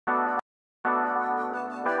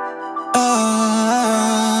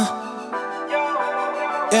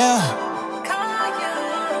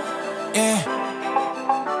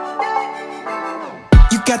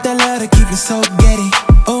me so giddy.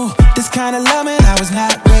 Ooh, this kind of loving I was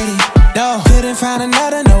not ready. No, couldn't find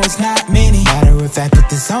another, no it's not many. Matter of fact, put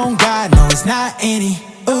this on God, no it's not any.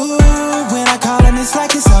 Ooh, when I call him it's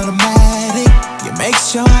like it's automatic. You make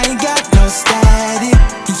sure I ain't got no static.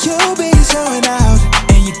 You be showing out,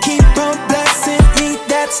 and you keep on blessing me,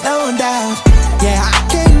 that's no doubt. Yeah, I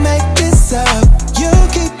can't make this up. You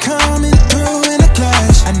keep coming through in a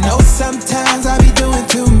clutch. I know sometimes I be doing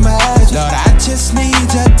too much. Lord, I just need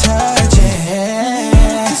your touch,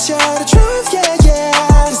 yeah. Cause you're the truth, yeah,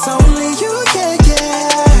 yeah. It's only you, yeah,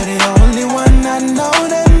 yeah. You're the only one I know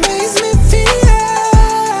that makes me feel.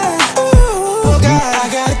 Ooh, oh God, I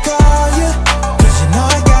gotta call you, cause you know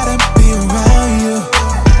I gotta be around you.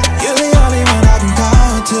 You're the only one I can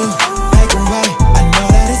call to. Make a way, I know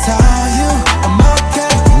that it's all you. I'm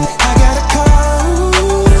okay, I gotta call you,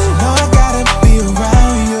 cause you know I gotta be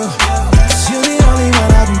around you. Cause you're the only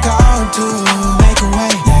one I can call to. Make a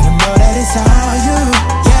way, let them know that it's all you,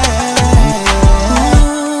 yeah.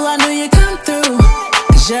 Ooh, I knew you'd come through,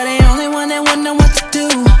 cause you're the only one that would know what to do.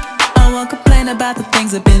 I won't complain about the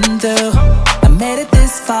things I've been through. I made it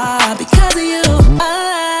this far because of you.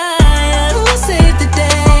 Who saved the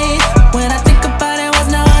day? When I think about it, was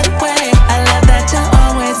no other way. I love that you're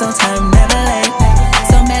always on time, never late.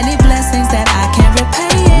 So many blessings that I can't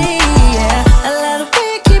repay, yeah. I love the way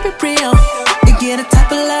you keep it real. You get a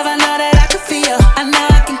type of love I know that I can feel. I know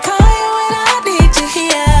I can call you when I need you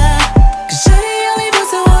here, cause you're the only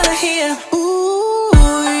voice I wanna hear. Ooh,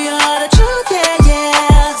 you're the truth, yeah,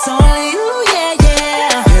 yeah. It's only you, yeah,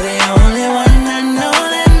 yeah. You're the only one I know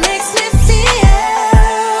that makes me feel.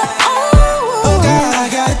 Oh God,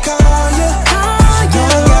 I gotta call you, cause you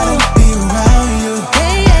know I gotta be around you.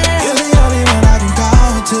 Yeah, yeah. You're the only one I can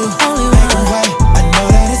call to. Only Make a one. way, I know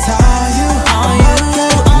that it's all you. All I'm you,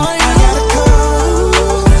 okay, all I gotta you. call you,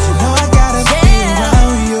 cause you know I gotta be Yeah.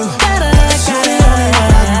 around you. Cause you're the only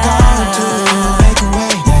one I can call to. Make a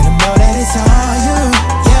way, let them know that it's all you,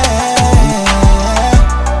 yeah.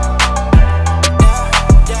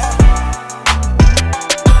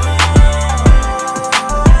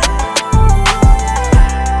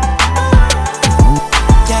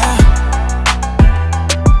 Yeah.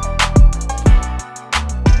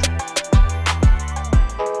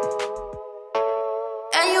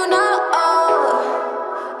 And you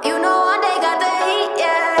know one day got the heat,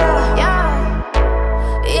 yeah, yeah,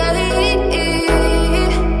 yeah, heat,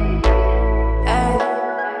 hey,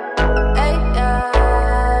 hey,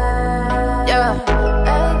 yeah,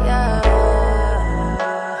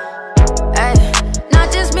 hey, not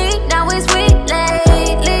just me, now it's we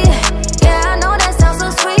lately. Yeah, I know that sounds so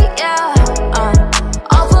sweet, yeah.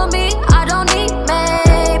 All for me, I don't need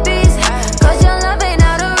maybes, cause your love ain't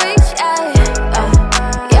out of reach,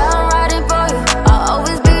 yeah, I'm riding for you. I'll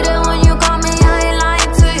always be there when you call me, I ain't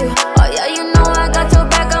lying to you. Oh yeah, you know I got your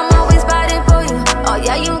back, I'm always fighting for you. Oh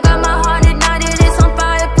yeah, you got my heart ignited, it's on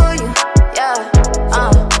fire for you. Yeah,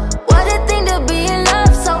 what a thing to be in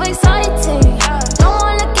love, so exciting. No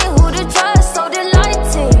one looking who to trust, so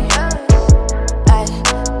delighting. Ay,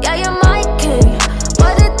 yeah, you're my king.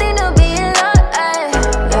 What a thing to be in love, ay,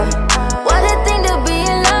 yeah. What a thing to be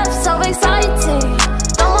in love, so exciting.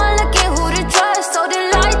 No one looking who to trust, so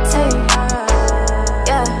delighting.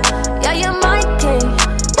 Yeah, yeah, you're my king.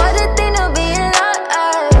 What a thing to be in love,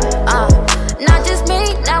 ay, not just me,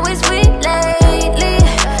 now it's we lately.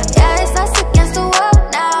 Yeah, it's us against the world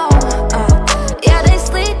now. Yeah, they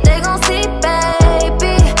sleep, they gon' see,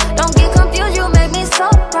 baby. Don't get confused, you make me so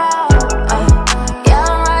proud. Yeah,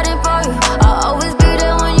 I'm riding for you. I'll always be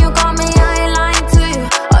there when you call me, I ain't lying to you.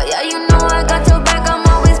 Oh yeah, you know I got your back, I'm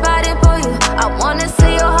always fighting for you. I wanna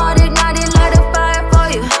see your heart ignited, light a fire for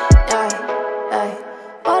you. Yeah, yeah.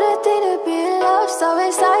 What a thing to be in love, so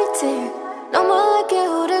exciting. No more looking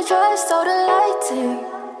who to trust, so delighting.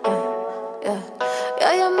 Yeah,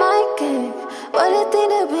 yeah, you're my king. What a thing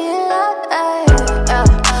to be in love, ay, yeah.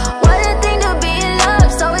 What a thing to be in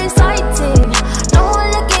love, so exciting. No one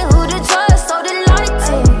looking who to trust, so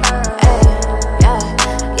delighting. Ay, yeah,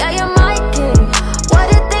 yeah, you're my king. What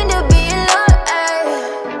a thing to be in love, ay.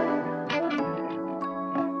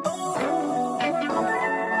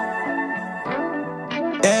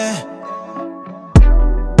 Yeah.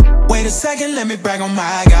 Wait a second, let me brag on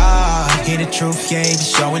my God. Hear the truth, yeah, he be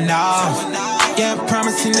showing off. Yeah, I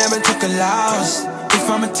promise he never took a loss. If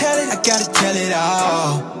I'ma tell it, I gotta tell it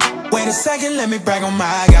all. Wait a second, let me brag on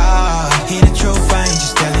my God. Hear the truth, I ain't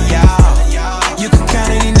just telling y'all. You can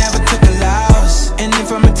count it, he never took a loss. And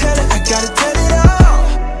if I'ma tell it, I gotta tell it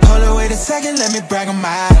all. Hold on, wait a second, let me brag on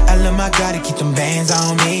my I love my God to keep them bands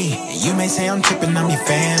on me. And you may say I'm tripping, I'm your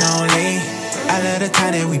fan only. I love the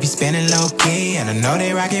time that we be spending low-key, and I know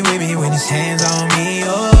they rockin' with me when it's hands on me.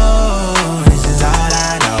 Oh, this is all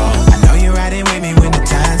I know. I know you're riding with me when the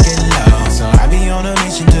times get low, so I be on a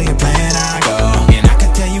mission to your plan I go, and I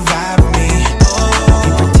can tell you vibe with me. Oh,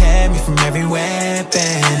 you protect me from every weapon,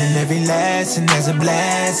 and every lesson there's a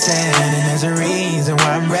blessing, and there's a reason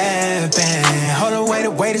why I'm reppin'. Hold on,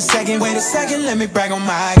 wait a second, let me brag on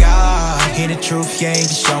my God. Hear the truth, yeah, he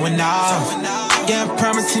be showing off. Yeah, I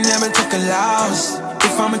promise he never took a loss.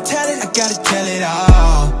 If I'ma tell it, I gotta tell it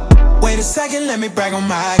all. Wait a second, let me brag on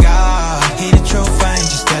my God. Hear the truth, I ain't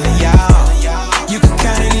just telling y'all. You can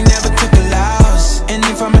count it, he never took a loss. And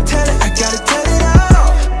if I'ma tell it, I gotta tell it all.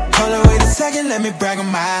 Hold on, wait a second, let me brag on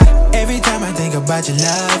my. Every time I think about your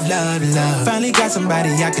love, love, love. Finally got somebody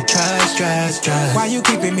I could trust, trust, trust. Why you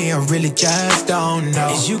keeping me, I really just don't know.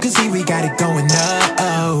 As you can see, we got it going up,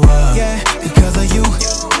 oh, yeah, because of you.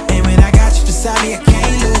 And when I got you beside me, I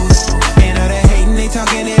can't lose. And all the hating, they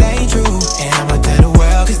talking, it ain't true. And I'ma tell the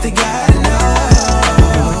world, cause they gotta know.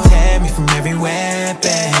 You protect me from every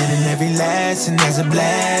weapon, and every lesson there's a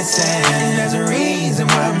blessing, and there's a reason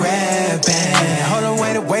why I'm reppin'. Hold on,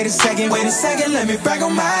 wait a second, let me brag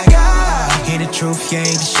on my God. Hear the truth, yeah,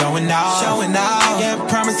 he be showing off. Yeah, I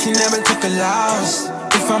promise he never took a loss.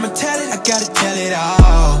 If I'ma tell it, I gotta tell it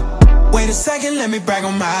all. Wait a second, let me brag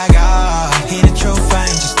on my God. Hear the truth, I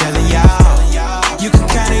ain't just telling y'all. You can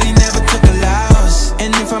count it, he never took a loss.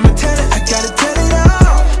 And if I'ma tell it, I gotta tell it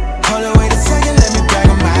all. Hold on, wait a second, let me brag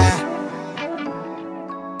on my.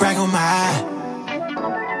 Brag on my.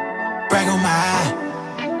 Brag on my.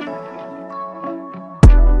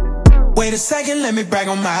 Wait a second, let me brag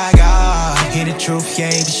on my God. Hear the truth,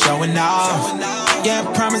 yeah, he be showing off. Yeah,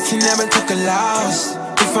 I promise he never took a loss.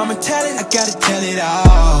 If I'ma tell it, I gotta tell it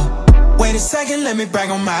all. Wait a second, let me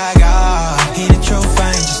brag on my God. Hear the truth, I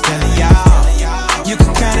ain't just telling y'all. You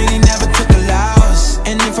can count it, he never took a loss.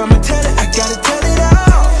 And if I'ma tell it, I gotta tell it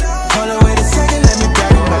all. Hold on, wait a second, let me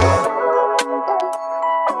brag on my.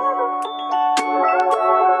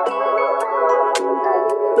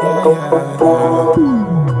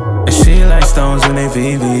 And she like stones when they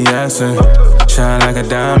VVS'in', shine like a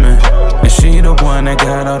diamond. And she the one that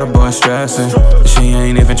got all the boys stressing. She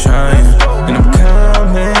ain't even trying. And I'm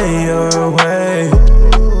coming your way,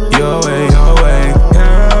 your way, your way.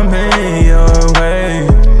 Coming your way,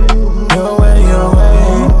 your way, your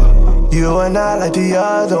way. You are not like the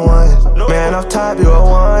other one. Man, off top, you a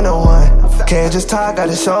one-on-one. Can't just talk,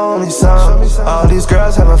 gotta show me some. All these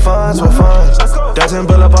girls having fun with fun. Doesn't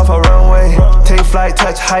build up off a runway. Take flight,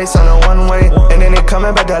 touch heights on a one-way. And then they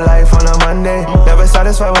coming back to life on a Monday. Never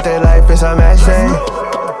satisfied with their life, it's a match day.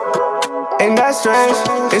 Ain't that strange?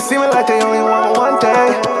 It seeming like they only want one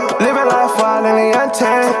thing. Living life wild in the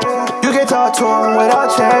untamed. You can talk to them without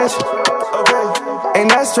change. Ain't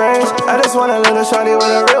that strange? I just want a little shorty with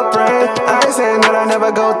a real brain. I ain't saying that I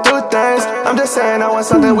never go through things. I'm just saying I want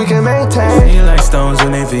something we can maintain. She like stones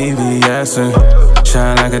when they VVS'in',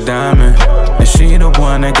 shine like a diamond. And she the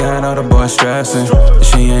one that got all the boys stressing.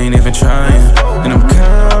 She ain't even trying. And I'm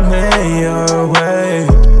coming your way,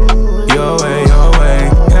 your way, your way.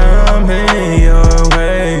 Coming your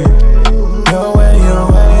way, your way, your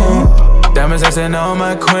way. Diamonds dancing on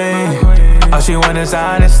my queen. All she want is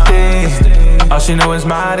honesty. All she know is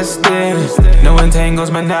modesty. No entangles,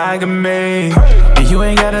 monogamy. And you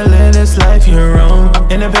ain't gotta live this life your own.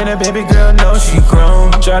 Independent baby girl, know she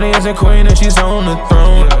grown. Shawty is a queen and she's on the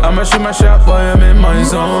throne. I'ma shoot my shot, boy, I'm in my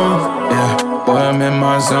zone. Yeah, boy, I'm in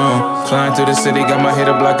my zone. Flying through the city, got my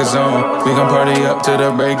hater block a zone. We gon' party up to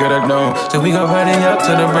the break of the dawn. So we gon' party up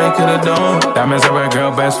to the break of the dawn. Diamonds are a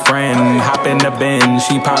girl best friend. Hop in the bin.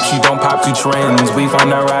 She pop, she don't pop, two trends. We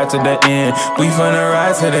finna ride to the end. We finna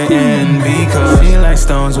ride to the end. Because she like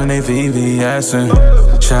stones when they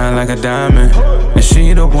VVS'in', shine like a diamond. And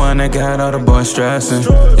she the one that got all the boys stressing.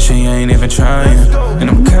 She ain't even trying. And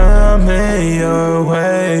I'm coming your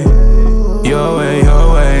way, your way,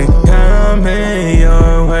 your way. Coming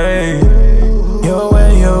your way, your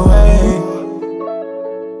way, your way.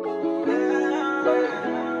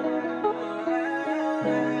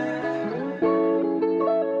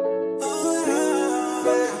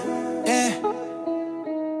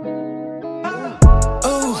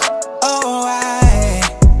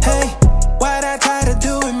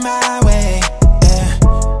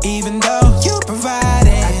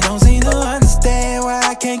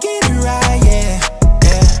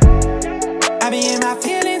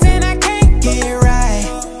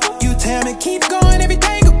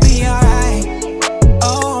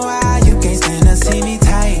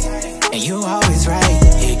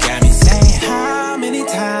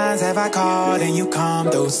 I called and you come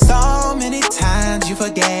through. So many times you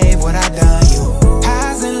forgave what I done. You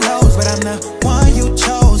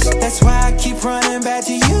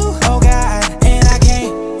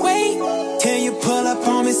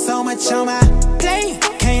much on my plate.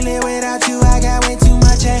 Can't live without you, I got way too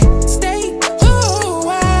much at stake. Ooh,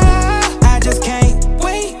 I just can't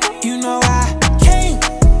wait. You know I can't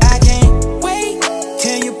wait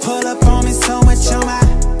till you pull up on me. So much on my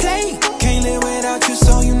plate. Can't live without you,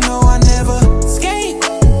 so you know I never skate.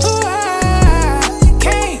 Ooh, I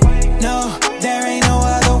can't. No, there ain't no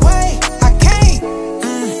other way. I can't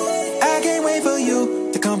wait for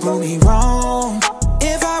you to come prove me wrong.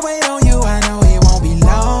 If I wait on you, I know it won't be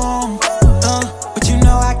long. But you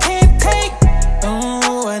know I can't take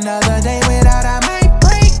another day without I might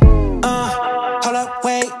break. Hold up,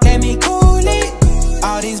 wait, let me cool it.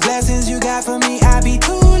 All these blessings you got for me, I be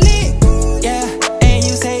too lit. Yeah, and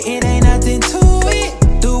you say it ain't nothing to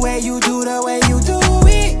it. The way you do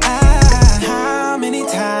it. How many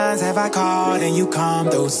times have I called and you come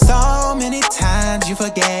through? So many times you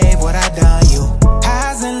forgave what I done you.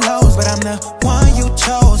 Highs and lows, but I'm the one you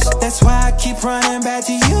chose. That's why I keep running back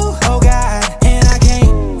to you, oh God. And I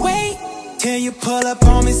can't wait till you pull up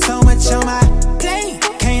on me. So much on my plate.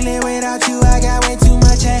 Can't live without you, I got way too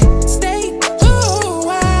much at stake. Ooh,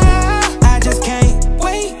 I just can't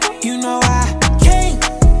wait. You know I can't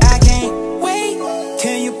wait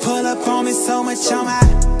till you pull up on me. So much on my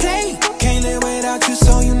plate. Can't live without you,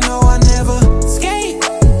 so you know I never skate.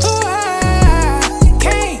 Ooh, I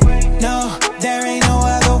can't. No, there ain't no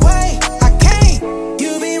other way. I can't.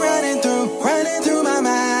 You be running through my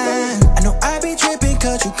mind. I know I be tripping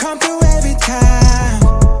 'cause you come through every time.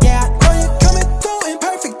 Yeah, I know you're coming through in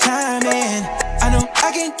perfect timing. I know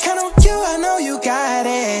I can count on you, I know you got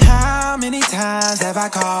it. How many times have I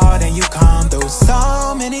called and you come through?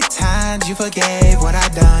 So many times you forgave what I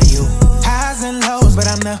done you. Highs and lows, but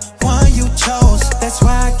I'm the one you chose. That's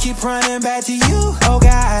why I keep running back to you, oh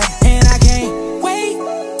God. And I can't wait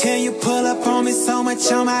till you pull up on me. So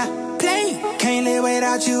much on my plate. Can't live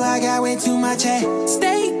without you, I got way too much at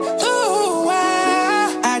stake. Ooh,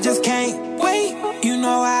 I just can't wait. You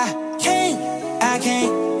know I can't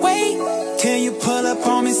wait till you pull up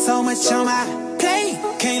on me. So much on my plate.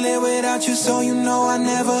 Can't live without you, so you know I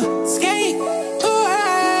never skate. Ooh,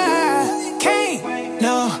 I can't.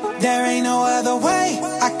 No, there ain't no other way.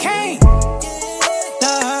 I can't.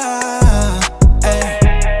 No, ay.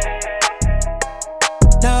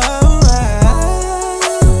 No,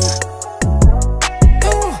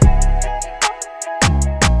 ooh.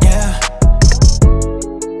 Yeah.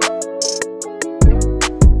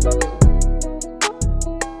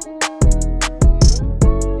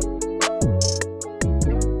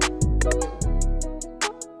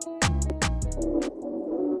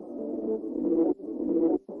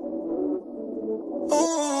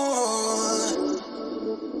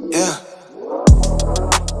 Yeah.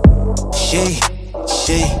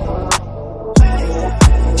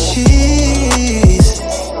 She's,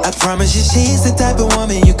 I promise you she's the type of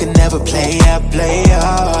woman you can never play up.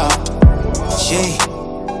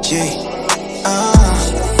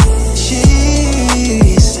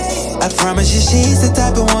 She's, I promise you she's the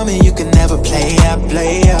type of woman you can never play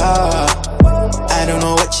up. I don't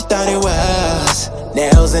know what you thought it was.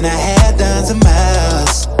 Nails in her hair done to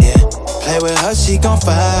miles. Yeah, play with her, she gon'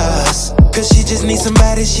 fuss. 'Cause she just needs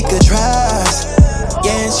somebody she could trust.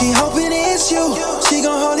 Yeah, and she hoping it's you. She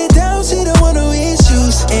gon' hold it down, she don't want no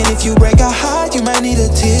issues. And if you break her heart, you might need a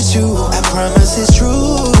tissue. I promise it's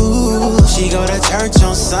true. She go to church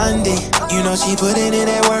on Sunday. You know she putting in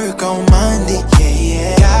that work on Monday.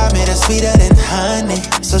 Yeah, God made her sweeter than honey,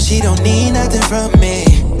 so she don't need nothing from me.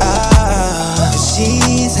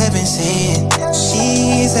 She's heaven sent.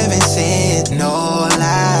 She's heaven sent, no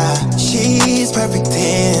lie. She's perfect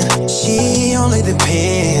and she only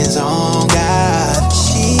depends on God.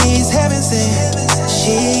 She's heaven sent.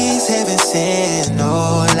 She's heaven sent,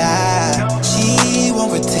 no lie. She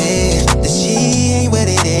won't pretend that she ain't what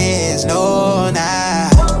it is, no, nah.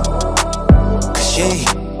 'Cause she's,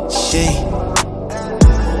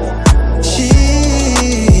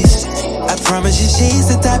 I promise you she's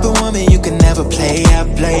the type of woman you can never play up.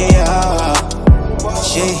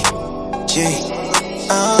 She's,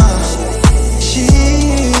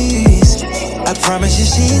 I promise you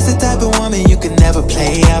she's the type of woman you can never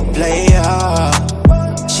play up.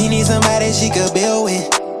 She needs somebody she could build with,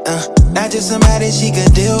 not just somebody she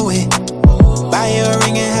could deal with. Buy her a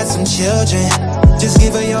ring and have some children. Just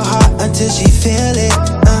give her your heart until she feel it.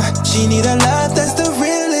 She need a love that's the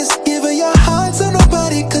realest. Give her your heart so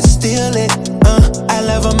nobody could steal it. I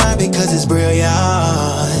love her mind because it's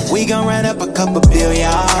brilliant. We gon' run up a couple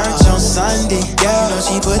billion. Church on Sunday, yeah. You know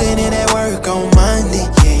she putting in that work on Monday.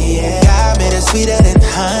 Yeah, God made her sweeter than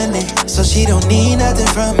honey, so she don't need nothing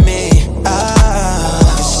from me.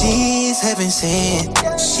 She's heaven sent.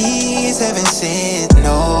 She's heaven sent,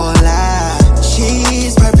 no lie.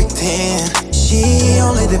 She's perfect 10. She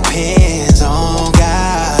only depends on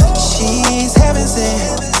God. She's heaven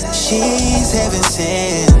sent. She's heaven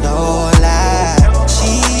sent, no lie.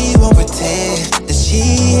 She won't pretend that she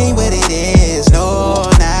ain't what it is, no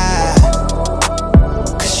nah.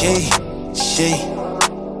 Cause she's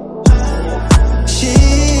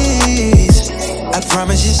I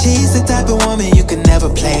promise you she's the type of woman you can never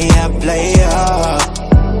play her.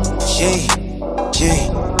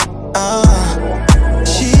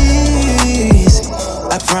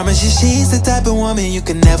 I promise you she's the type of woman you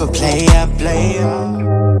can never play her.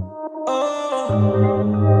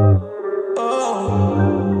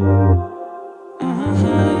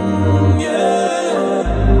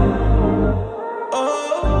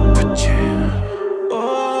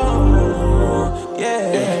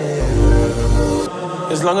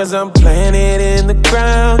 As long as I'm planted in the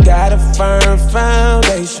ground, got a firm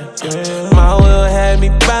foundation. My will had me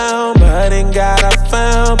bound, but in God I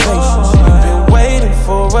found patience. Been waiting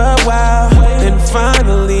for a while, then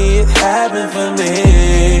finally it happened for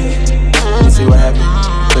me. Let's see what happened.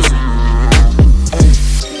 Listen.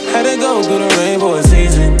 Had to go through the rainbow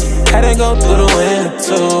season, had to go through the winter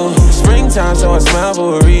too. Springtime, so I smile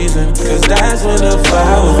for a reason, cause that's when the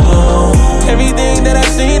flowers bloom. Everything that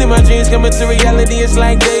I've seen in my dreams coming to reality, it's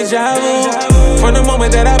like deja vu. From the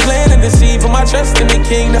moment that I planted the seed, put my trust in the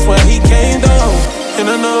King, that's why he came through. And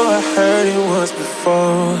I know I heard it once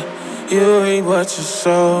before, you reap what you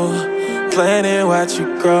sow, planting what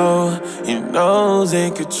you grow, your nose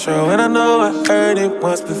in control. And I know I heard it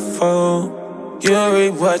once before, you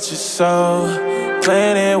reap what you sow,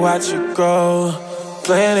 planting what you grow,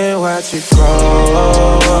 planting what you grow.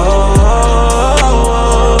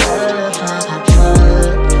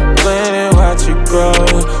 Planting what you grow,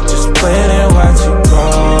 just planting what you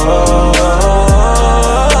grow.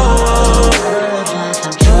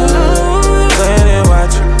 Planting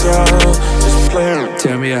what you grow, just planting.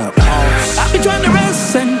 Tear me up. I've been trying to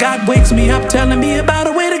rest and God wakes me up, telling me about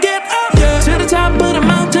a way to get up to the top of the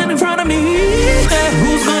mountain in front of me.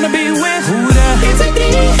 Who's gonna be with? Who the? It's a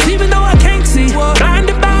thief. Even though I can't see,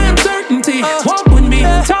 blinded by uncertainty. Walk with me,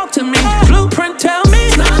 talk to me. Blueprint tell me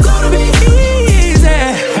it's not gonna be easy.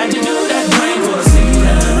 Had to do that brain for a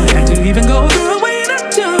season. Had to even go through a winter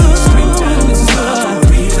too. Springtime is a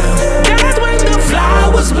reason. That's when the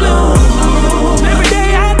flowers bloom. Every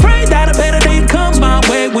day I pray that a better day comes my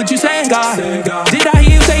way. Would you say God? Did I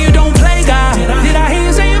hear you say you don't play God? Did I hear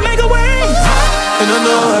you say you make a way? And I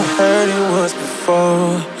know I heard it once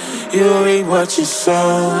before, you reap what you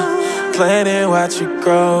sow, planting what you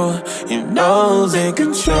grow, your nose in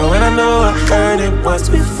control. And I know I heard it once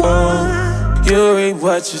before, you reap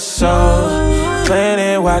what you sow,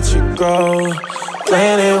 planting what you grow,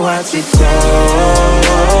 planting what you grow.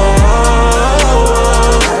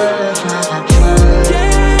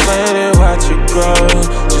 Planting what you grow,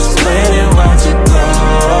 just planting what you grow.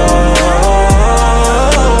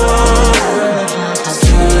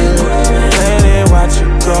 Planning what you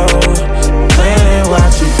grow. Planning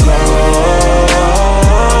what you grow.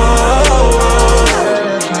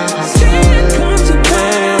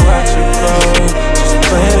 Just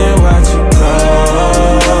planning what you grow.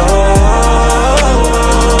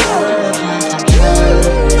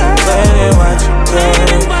 Planning what you grow.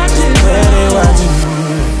 Planning what you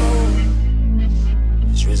grow.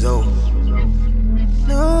 It's result.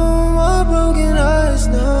 No more broken hearts,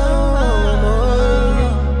 no more.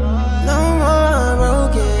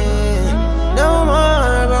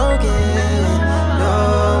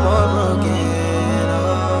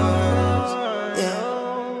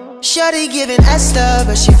 Shawty giving Esther,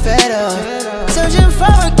 but she fed up. Searching for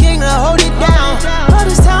a king to hold it down. All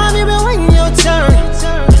this time you been waiting your turn.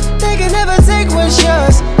 They can never take what's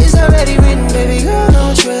yours. It's already written, baby girl,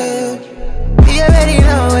 don't trip. You already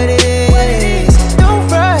know what it is. Don't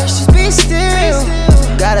rush, just be still.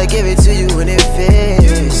 Gotta give it to you when it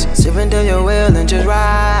fits. Surrender your will and just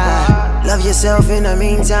ride. Love yourself in the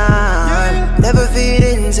meantime. Never feed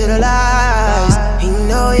into the lies. He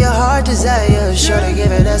know your heart desires. Shorty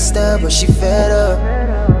giving Esther, but she fed up.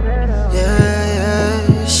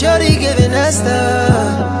 Yeah. Shorty giving Esther.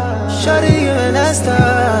 Shorty giving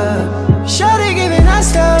Esther. Shorty giving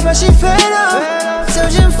Esther, but she fed up.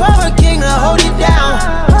 Searching for a king to hold it down.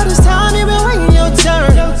 All this time you been waiting your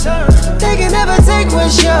turn. They can never take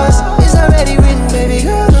what's yours. It's already written, baby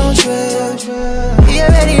girl, don't trip. You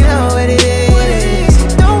already know what it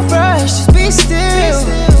is. Don't rush, just be still.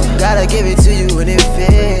 Gotta give it to you when it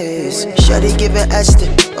fits. Shawty giving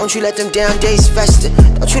Esther. Don't you let them down days fester.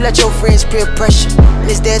 Don't you let your friends peer pressure. When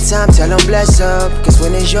it's their time, tell them bless up. Cause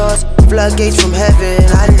when it's yours, floodgates from heaven.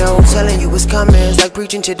 I know, telling you what's coming is like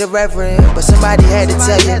preaching to the reverend. But somebody had to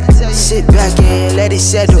tell you, sit back and let it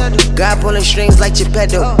settle. God pulling strings like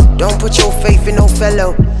Geppetto. Don't put your faith in no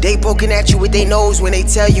fellow. They poking at you with their nose when they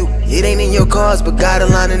tell you it ain't in your cause, but God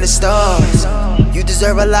aligning the stars. You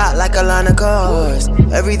deserve a lot like a line of cars.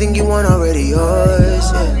 Everything you want already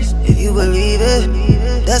yours, yeah. If you believe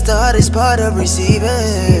it, that's the hardest part of receiving.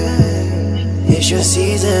 It's your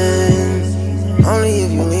season, only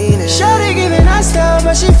if you mean it. Shawty giving us stuff,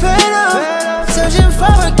 but she fed up. Searching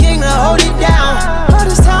for a king to hold it down. All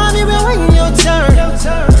this time you been waiting your turn.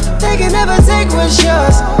 They can never take what's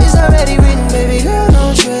yours. It's already written, baby girl,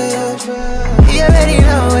 don't trip. You already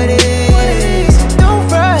know what it is. Don't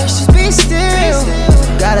rush, just be still.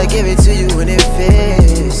 Gotta give it to you when it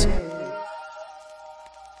fits.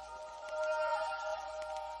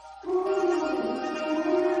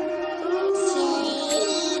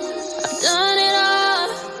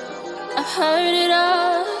 Heard it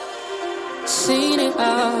all, seen it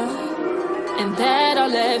all, and that all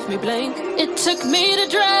left me blank. It took me to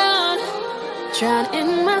drown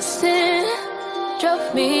in my sin,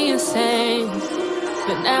 drove me insane.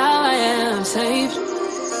 But now I am saved.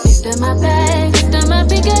 Picked up my bag, picked up my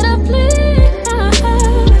feet, get up, please.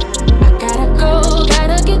 I gotta go,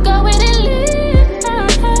 gotta get going and leave.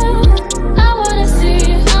 I wanna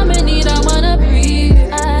see, I'm in need, I wanna breathe.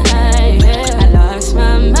 I lost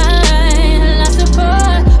my mind.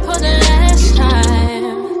 For the last time,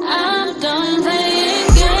 I'm done playing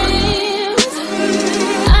games.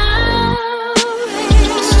 I'm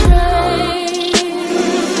straight.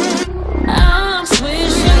 I'm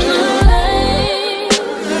switching lanes.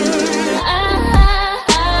 I'm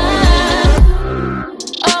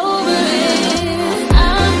over it.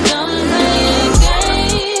 I'm done playing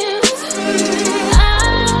games.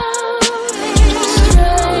 I'm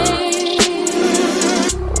straight.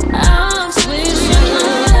 I'm switching.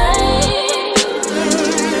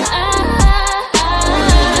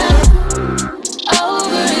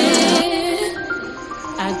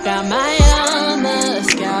 Got my armor,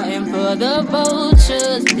 scouting for the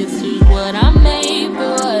vultures. This is what I'm made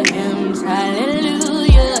for. Hymns,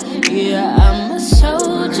 hallelujah. Yeah, I'm a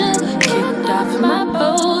soldier, kicked off my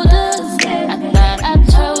boulders. I thought I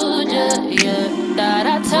told ya, yeah, thought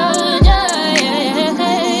I told ya, yeah.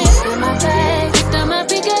 In my bag, picked up my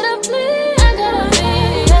feet, get up, please. I gotta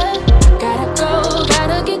leave, yeah. Gotta go,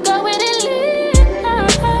 gotta get going and leave.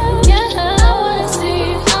 Yeah, I wanna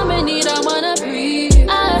see, I'm in need, I wanna breathe.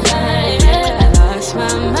 My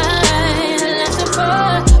mind, lasting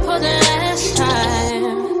for the last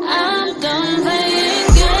time. I'm done playing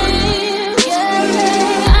games. Yeah,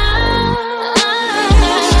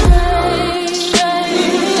 I'm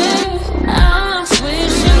straight. I'm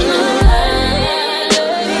switching lanes.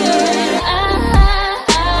 I'm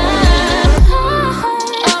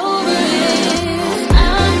over it.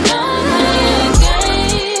 I'm done playing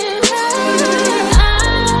games.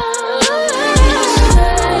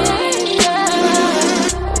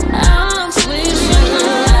 I'm switching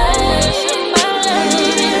lanes.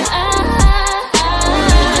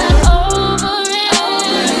 Over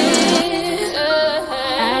it.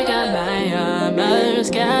 I got my armor,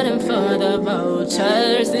 scouting for the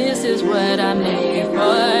vultures. This is what I made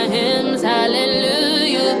for. Hymns,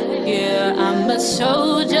 hallelujah. Yeah, I'm a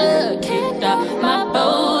soldier, kicked off my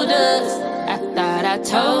boulders. I thought I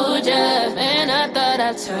told ya, man, I thought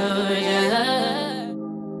I told ya.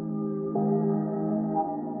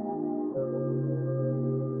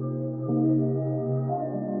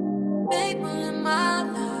 Faithful in my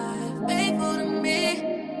life, faithful to me.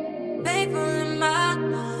 Faithful in my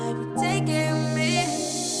life, you take care of me.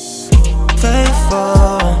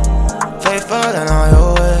 Faithful, faithful in all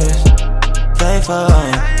your ways. Faithful,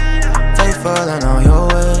 faithful in all your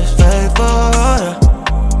ways. Faithful,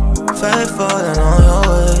 faithful in all your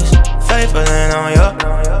ways. Faithful in all your,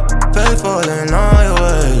 faithful in all your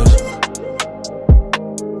ways.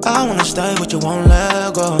 I wanna stay but you won't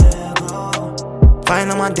let go.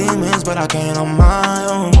 Fighting my demons, but I can't on my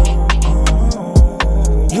own.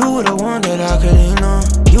 You were the one that I could lean on.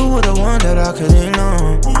 You were the one that I could lean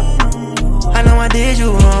on. I know I did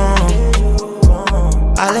you wrong.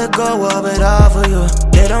 I let go of it all for you.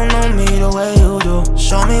 They don't know me the way you do.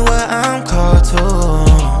 Show me where I'm called to.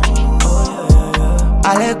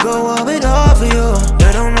 I let go of it all for you.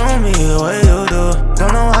 They don't know me the way you do.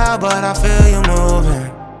 Don't know how, but I feel you moving.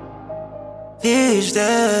 These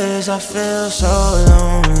days I feel so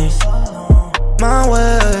lonely. My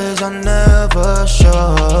ways are never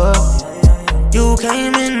sure. You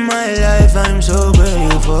came in my life, I'm so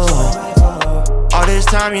grateful. All this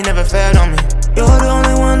time you never failed on me. You're the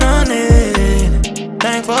only one I need.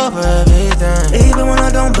 Thankful for everything. Even when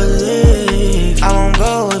I don't believe, I won't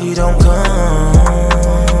go if you don't come.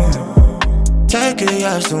 Take it,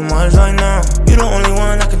 yeah, it's too much right now. You the only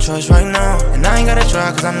one I can trust right now. And I ain't gotta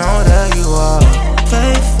try cause I know that you are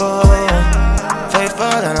faithful.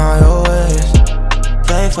 Faithful in all your ways.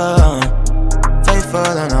 Faithful.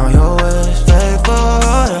 Faithful in all your ways. Faithful.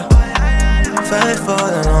 Faithful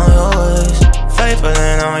in all your ways. Faithful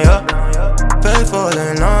in all your. Faithful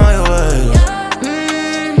in all your ways.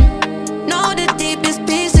 Know the deepest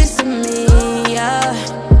pieces of me, yeah.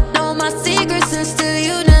 Know my secrets and still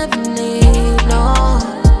you never leave, no.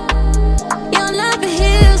 Your love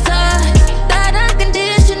heals us, that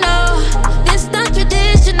unconditional. This not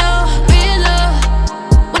traditional, real love.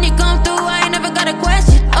 When you come through, I ain't never got a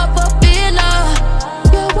question up or feel love.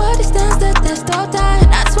 Your word stands the test of time.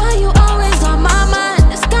 That's why you always on my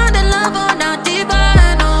mind. This kind of love on not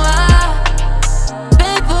divine, oh wow.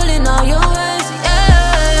 Faithful in all your ways,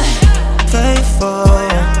 yeah. Faithful.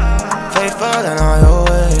 Faithful in all your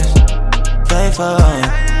ways. Faithful.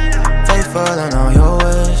 Faithful in all your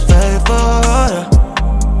ways. Faithful.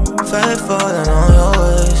 Faithful in all your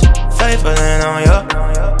ways. Faithful in all your.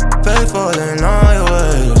 Faithful in all your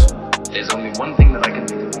ways. There's only one thing that I can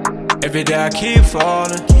do. Every day I keep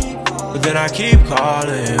falling, but then I keep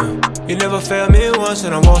calling you. You never failed me once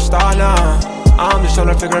and I won't start now. I'm just trying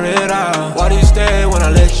to figure it out. Why do you stay when I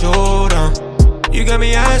let you down? You got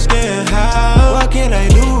me asking how. What can I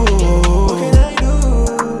do?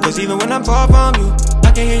 Cause even when I'm far from you,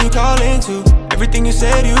 I can hear you calling too. Everything you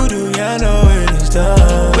said you do, yeah, I know it is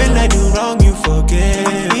done. When I do wrong, you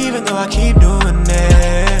forgive. Even though I keep doing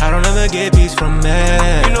it, I don't ever get peace from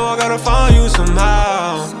it. You know I gotta find you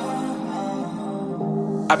somehow.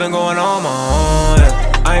 I've been going on my own,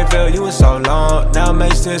 yeah. I ain't felt you in so long. Now it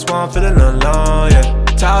makes sense why I'm feeling alone, yeah.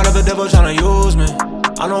 Tired of the devil tryna use me.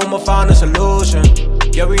 I know I'ma find a solution.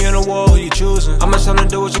 Yeah, we in a war, who you choosing? I'm just trying to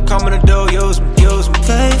do what you coming to do. Use me, use me.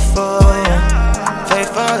 Faithful.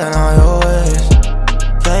 Faithful in all your ways.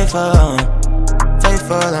 Faithful.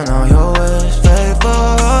 Faithful in all your ways.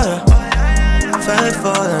 Faithful.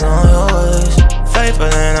 Faithful in all your ways.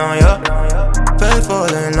 Faithful in all your.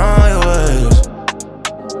 Faithful in all your ways.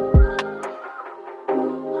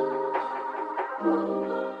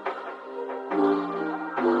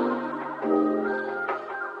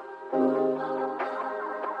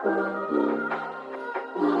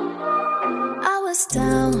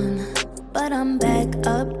 Down, but I'm back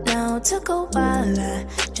up now. Took a while, I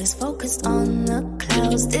just focused on the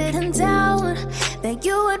clouds. Didn't doubt that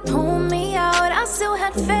you would pull me out. I still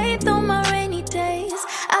had faith on my rainy days.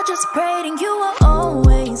 I just prayed and you were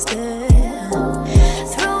always there.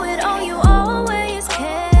 Through it all, you always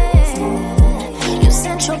cared. You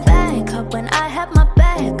sent your back up when I had my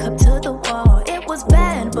back up to the wall. It was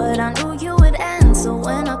bad, but I knew you would answer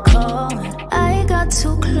when I called. I got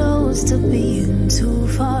too close to being too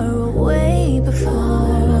far away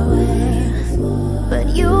before, but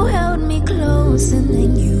you held me close and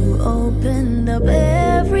then you opened up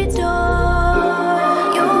every door.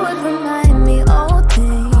 You would remind me all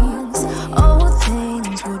things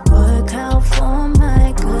would work out for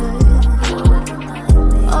my good.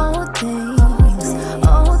 All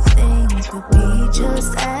things would be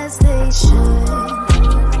just as they should.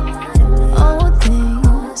 All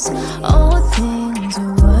things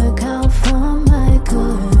will work out for my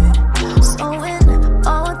good. So in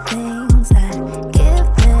all things I give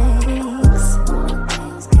thanks.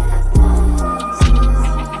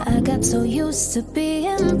 I got so used to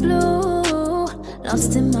being blue,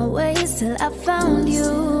 lost in my ways till I found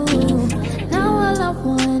you. Now all I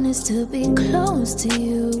want is to be close to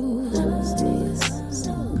you.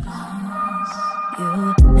 You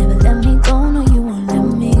never let me go, no, you won't let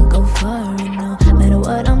me go far. And no matter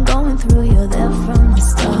what I'm going through, you're there from the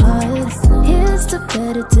start. Here's to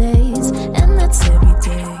better days, and that's every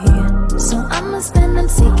day. So I'ma spend them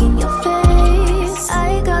seeking your face.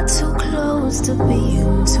 I got too close to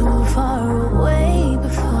being too far away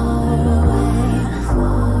before,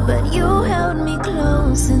 but you held me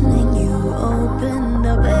close and then you opened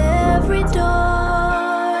up every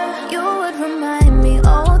door. You would remind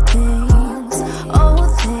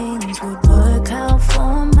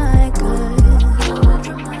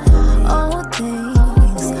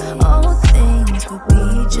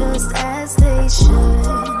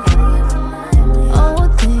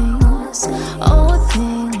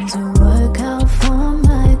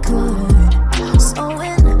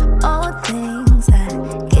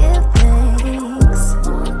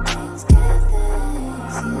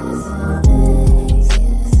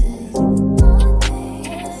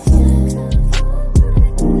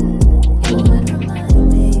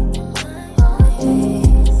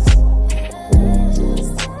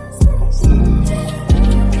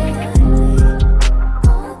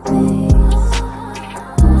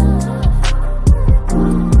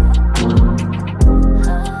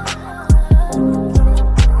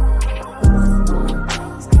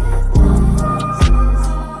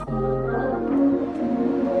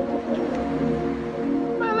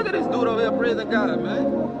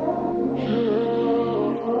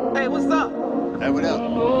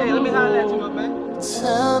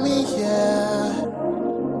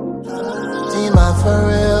for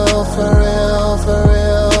real, for real, for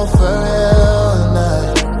real, for real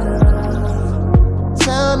night?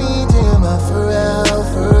 Tell me, do you mind for real,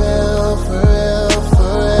 for real, for real,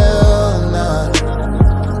 for real night?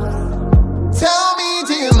 Tell me,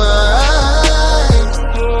 do you mind?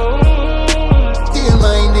 Do you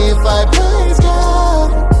mind if I praise God?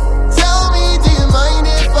 Tell me, do you mind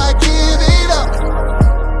if I give it up?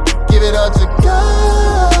 Give it up to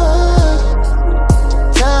God.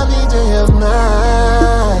 Tell me, do you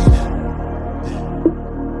mind?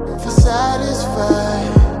 If you're satisfied,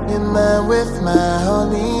 in line with my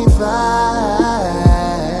holy vibes.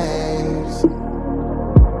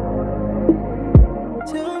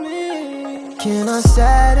 Tell me, can I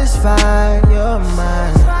satisfy your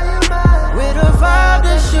mind with a vibe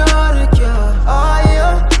that's sure to cure all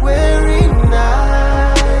your weary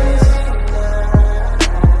nights?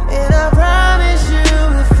 And I promise you,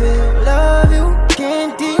 if it love you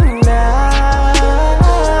can't deny.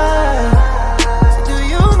 So do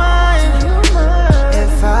you mind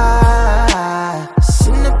if I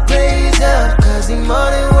sing the praise up, 'cause he more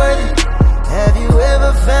than worth it? Have you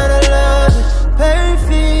ever found a love that's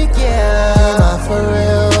perfect? Yeah, for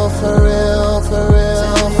real, for real, for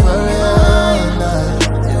real, for real night.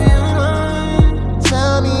 Do you mind?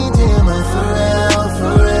 Tell me, do you mind for real,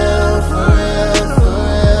 for real, for real, for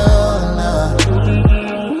real night?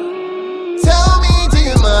 Tell me, do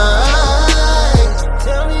you mind?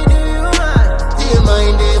 Tell me, do you mind? Do you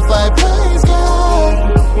mind if I praise God?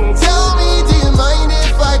 Tell me, do you mind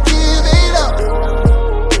if I give it up?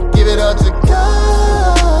 Give it up to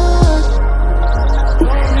God.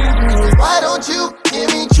 Why don't you give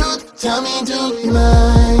me truth? Tell me, do you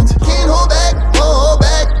mind? Can't hold back, won't hold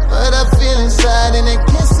back, but I feel inside and I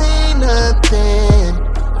can't say nothing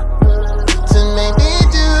to make me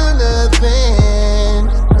do nothing.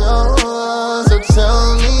 No, so tell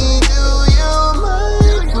me, do you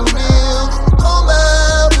mind for real? All my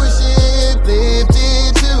worship lifted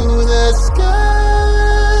to the sky,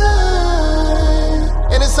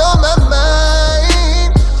 and it's on my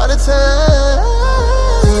mind all the time.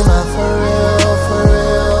 Do you mind for real, for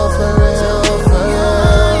real, for real, for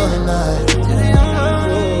real night?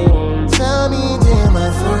 Tell me, do you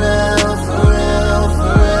mind for real, for real,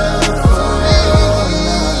 for real, for real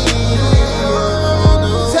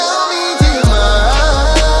night? Tell me, do you mind?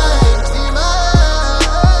 Do you mind?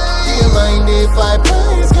 Do you mind if I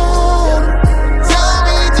praise God? Tell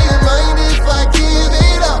me, do you mind if I give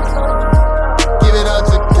it up? Give it up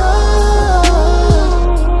to God.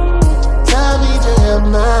 Tell me, do you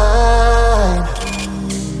mind?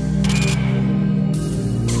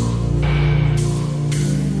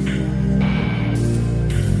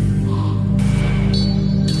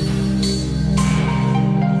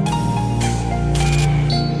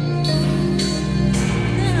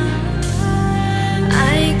 I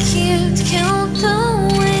can't count the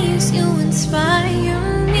ways you inspire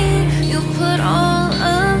me. You put all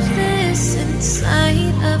of this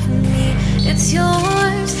inside of me. It's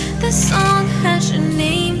yours, the song has your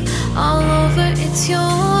name all over. It's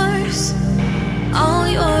yours, all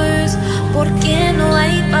yours. Porque no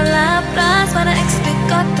hay palabras para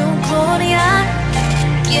explicar tu gloria.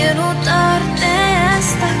 Quiero darte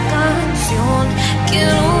esta canción.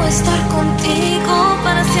 Quiero estar contigo,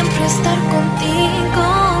 para siempre estar contigo.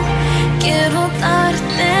 Quiero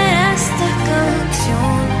darte esta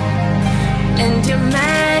canción. And your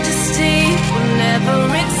majesty will never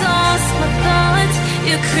exhaust my thoughts.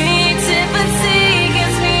 Your creativity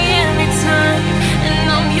gets me every time. And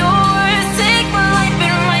I'm yours, take my life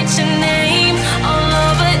and write your name all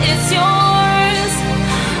over. It's yours,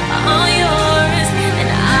 all yours. And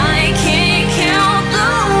I can't count the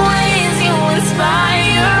ways you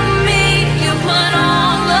inspire me.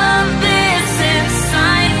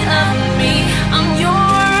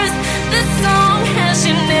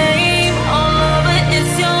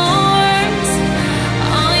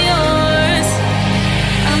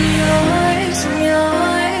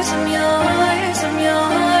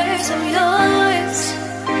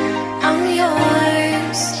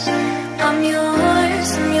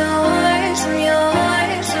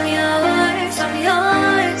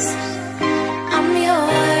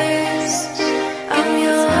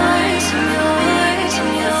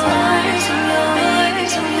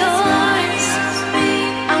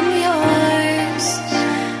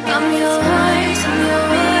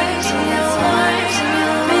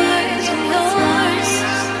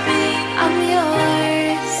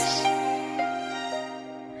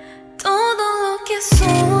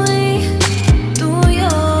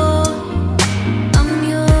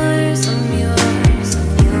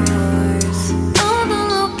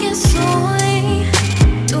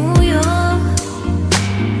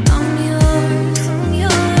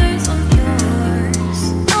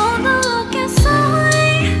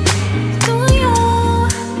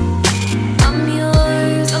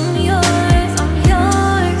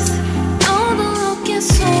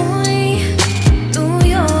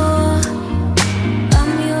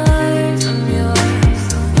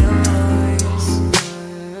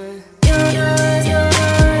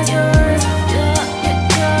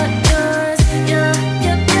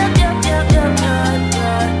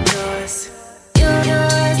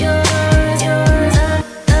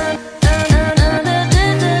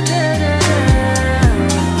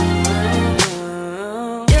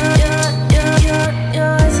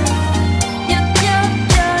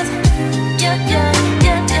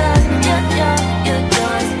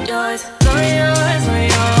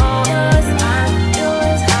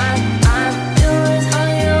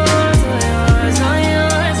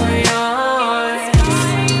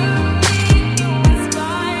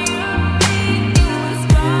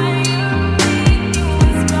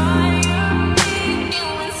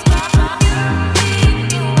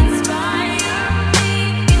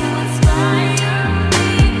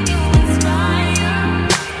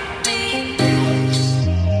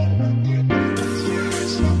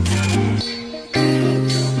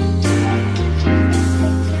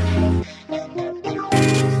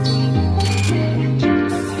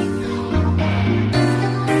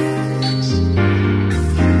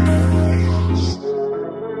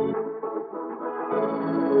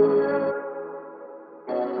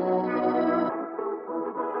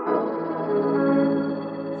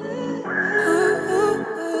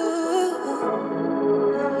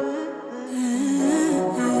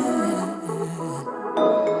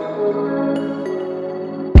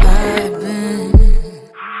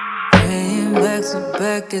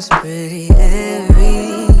 is pretty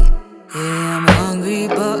hairy. Yeah, I'm hungry,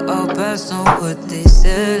 but I'll pass on what they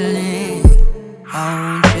selling. I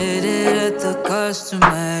won't trade it at the cost of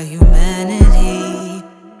my humanity.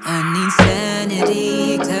 I need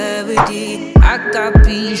sanity, clarity. I got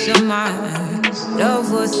peace of mind.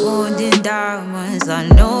 Love was born in diamonds. I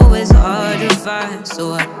know it's hard to find,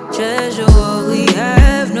 so I treasure what we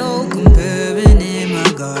have. No comparing in my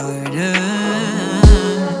garden.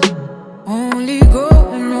 Only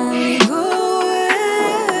growing, only growing.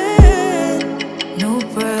 No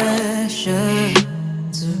pressure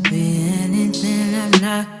to be anything I'm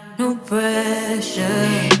not. No pressure,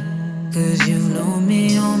 'cause you've known me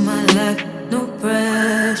all my life. No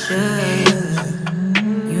pressure.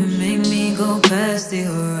 You make me go past the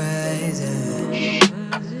horizon.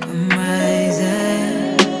 I'm rising.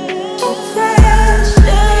 No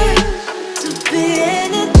pressure to be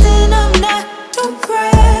anything I'm not. No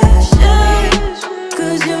pressure,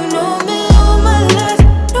 'cause you know me all my life.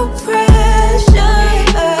 No pressure.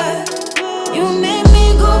 You make me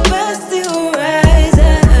go past the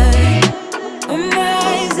horizon. I'm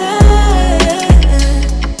rising.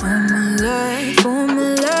 I'm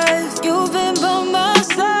alive, you've been by my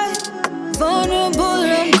side. Vulnerable,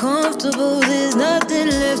 uncomfortable, there's nothing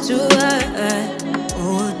left to hide.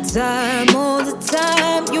 All the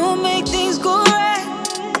time, you make things go right.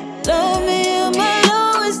 Love me in my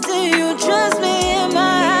lowest, and you trust me in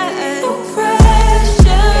my high. No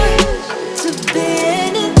pressure to be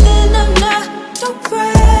anything I'm not. No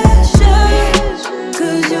pressure,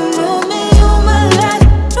 'cause you know me all my life.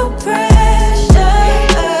 No pressure.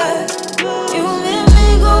 You make me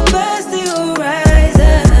go past the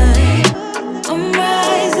horizon. I'm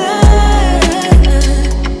rising.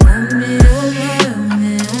 I'm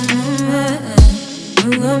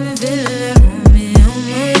you got me feeling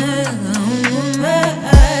like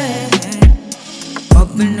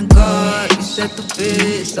up in the car, you set the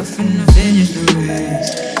pace. I finna finish the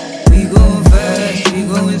race. We going fast, we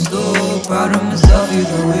going slow. Proud of myself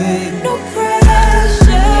either way. No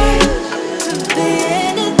pressure to be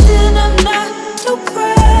anything I'm not. No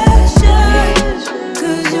pressure,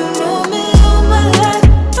 'cause you know me all my life.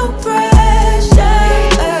 No pressure.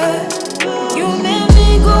 You made me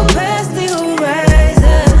go past the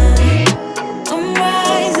horizon. I'm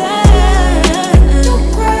rising. No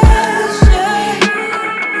pressure.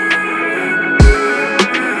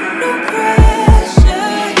 No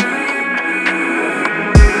pressure.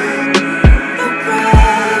 No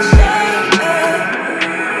pressure.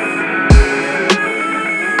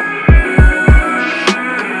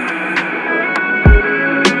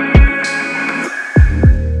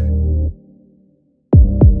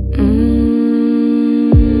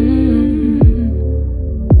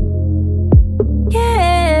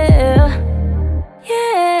 Yeah,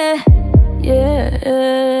 yeah,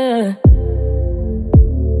 yeah.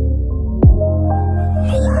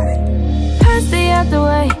 I stay out the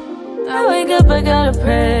way. I wake up, I gotta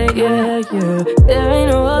pray. Yeah, yeah. There ain't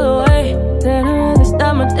no other way. Then I'd rather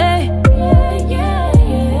start my day. Yeah, yeah,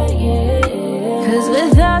 yeah, yeah. 'Cause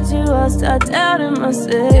without you, I start doubting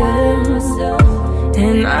myself.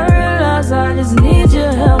 And I realize I just need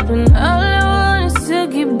your help, and all I want is to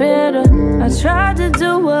get better. I tried to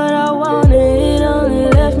do what I wanted, it only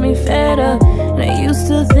left me fed up. And I used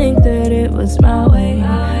to think that it was my way,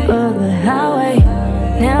 or the highway.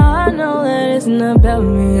 Now I know that it's not about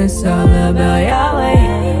me, it's all about Yahweh.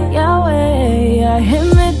 Yahweh, I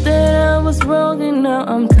admit that I was wrong, and now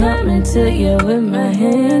I'm coming to you with my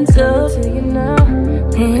hands up.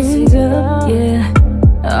 Hands up, yeah.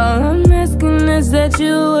 All I'm asking is that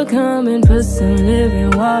you would come and put some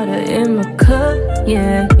living water in my cup.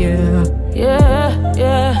 Yeah, yeah, yeah,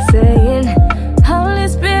 yeah. Saying, Holy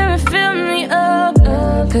Spirit, fill me up,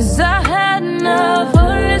 'cause I had enough.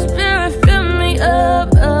 Holy Spirit, fill me up,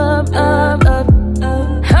 up, up, up, up.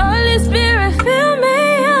 Holy Spirit, fill me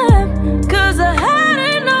up, 'cause I had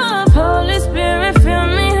enough. Holy Spirit, fill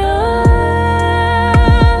me up.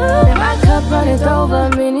 And my cup runneth over.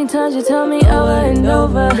 Many times you tell me over and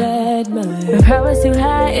over that my prayer was too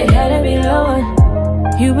high, it had to be lower.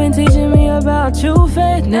 You've been teaching me about true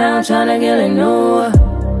faith, now I'm tryna get it new.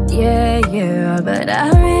 Yeah, yeah, but I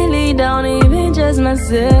really don't even trust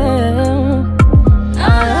myself.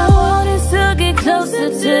 All I want is to get closer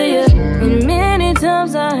to you. And many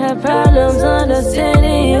times I have problems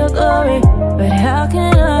understanding your glory. But how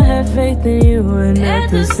can I have faith in you and at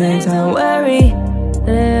the same time worry?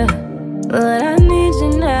 Yeah, but I need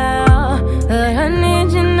you now. I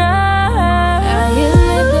need you now. I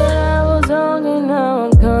admit that I was wrong, and now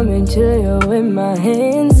I'm coming to you with my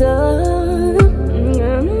hands up.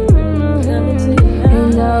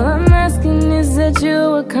 And all I'm asking is that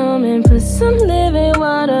you would come and put some living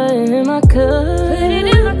water in my cup. Put it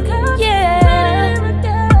in my cup, yeah.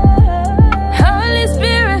 Holy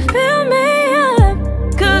Spirit, fill me up,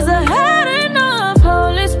 'cause I had enough.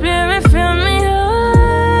 Holy Spirit, fill me up.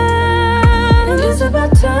 And it's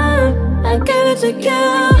about time I gave it to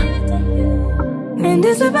you. And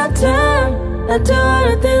it's about time I do all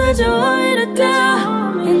the things that you want me to do.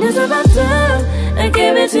 And it's about time I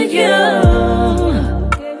gave it to you.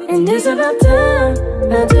 And it's about time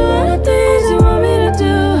I do all the things you want me to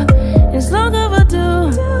do. It's long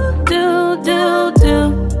overdue, do.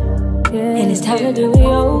 Yeah. And it's time to do it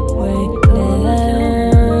your way now.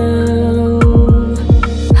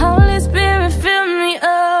 Holy Spirit, fill me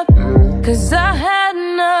up, 'cause I had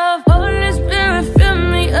enough. Holy Spirit, fill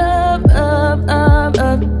me up,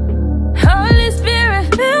 up. Holy Spirit,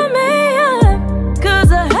 fill me up,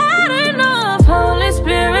 'cause I had enough. Holy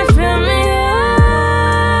Spirit, fill me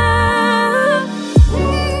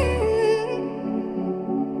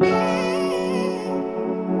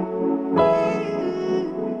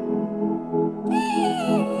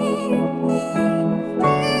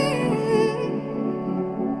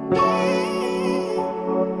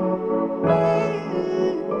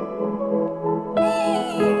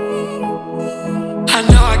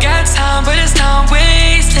But it's time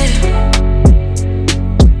wasted.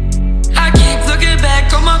 I keep looking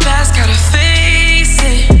back on my past, gotta face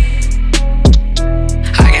it.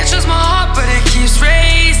 I can't trust my heart, but it keeps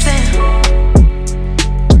racing.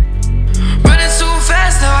 Running too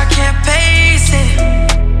fast, now I can't pace it.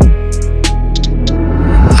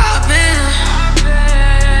 I've been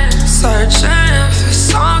searching for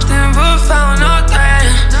something, but found nothing.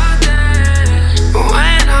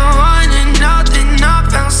 When I wanted nothing, I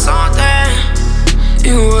found something.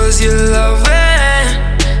 It was your loving,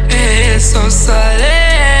 it's so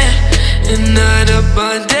solid and not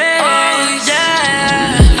abundant. Oh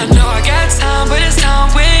yeah, I know I got time, but it's time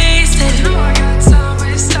wasted.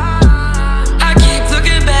 I keep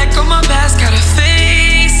looking back on my past, gotta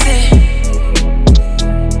face it.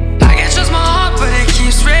 I can't trust my heart, but it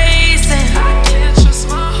keeps racing.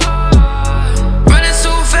 Running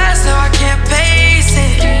too fast, now I can't pace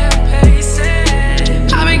it.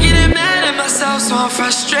 I've been getting mad at myself, so I'm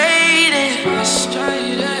frustrated.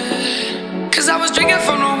 'Cause I was drinking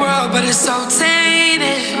from the world, but it's so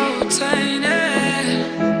tainted.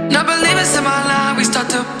 Not believing in my line, we start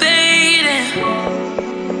debating.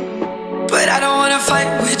 But I don't wanna fight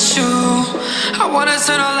with you, I wanna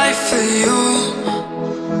turn on life for you.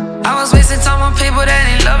 I was wasting time on people that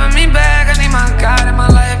ain't loving me back. I need my God in my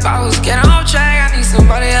life, I was getting off track. I need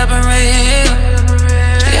somebody helping right.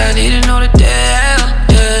 Yeah, I need to know the deal.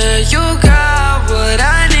 Yeah, you got what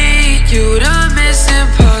I need, you the missing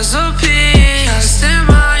puzzle piece. Casting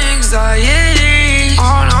my anxiety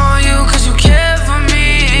all on you, 'cause you care for me.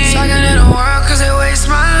 Talking in the world 'cause they waste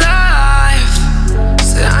my life.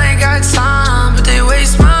 Said I ain't got time, but they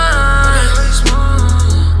waste mine.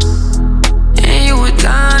 And you were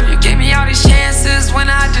done, you gave me all these chances when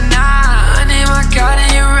I denied. I need my God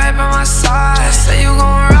and you're right by my side. Say you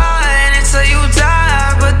gon' ride until you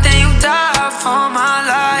die, but then you die for my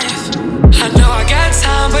life. I know I got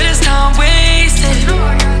time, but it's time wasted.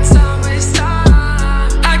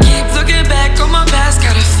 I keep looking back on my past,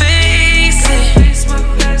 gotta face it.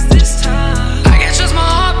 I can't trust my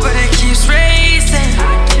heart, but it keeps racing.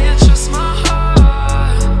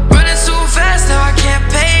 Running too fast, now I can't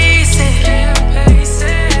pace it.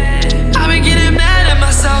 I've been getting mad at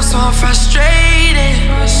myself, so I'm frustrated.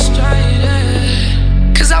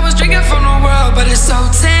 'Cause I was drinking from the world, but it's so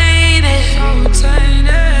tainted.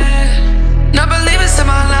 Not believing in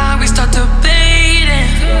my line, we start debating.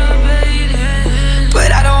 But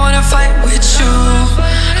I don't wanna fight with you,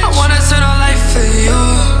 I wanna turn on life for you.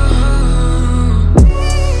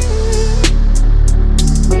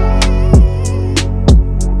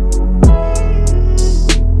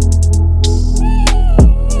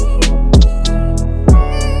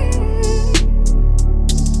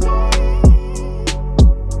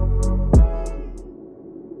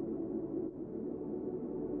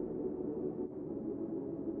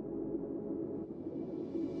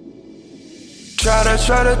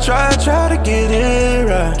 Try to get it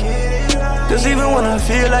right. 'Cause even when I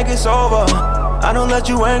feel like it's over, I don't let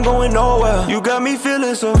you, ain't going nowhere. You got me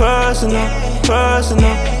feeling so personal.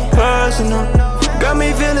 Got me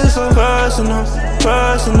feeling so personal.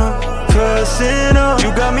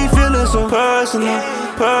 You got me feeling so personal.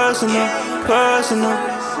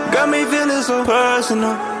 Got me feeling so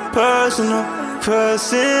personal.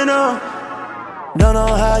 Don't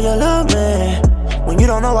know how you love me when you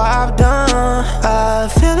don't know what I've done. I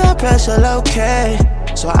feel that pressure, okay.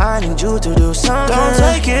 so I need you to do something. Don't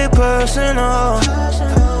take it personal,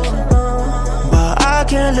 but I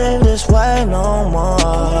can't live this way no more,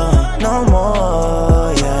 no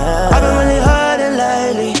more, yeah. I've been really hurting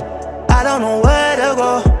lately, I don't know where to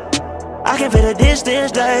go. I can feel the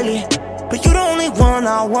distance daily, but you the only one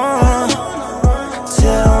I want.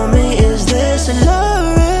 Tell me, is this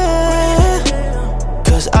love real?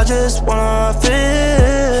 Cause I just wanna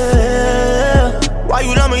feel. Why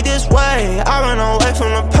you love me this way? I ran away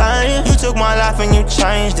from the pain. You took my life and you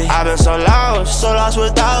changed it. I've been so lost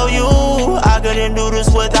without you. I couldn't do this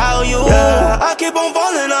without you. Yeah, I keep on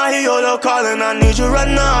falling, I hear your love calling. I need you right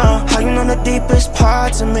now. How you know the deepest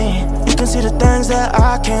parts of me? You can see the things that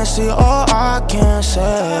I can't see or I can't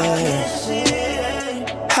say.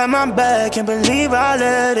 Had my back, can't believe I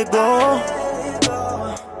let it go.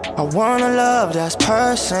 I want a love that's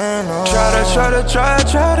personal. Try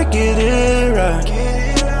to get it right.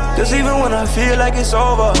 Cause even when I feel like it's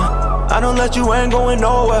over, I don't let you, ain't going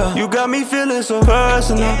nowhere. You got me feeling so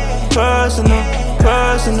personal, personal,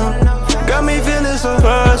 personal. Got me feeling so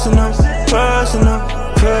personal, personal,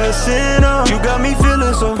 personal. You got me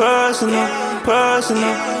feeling so personal,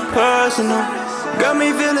 personal, personal. Got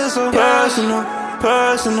me feeling so personal,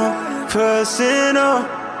 personal, personal.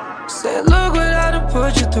 Say, look what I done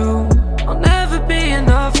put you through. I'll never be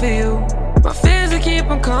enough for you. My fears will keep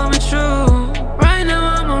on coming true. Right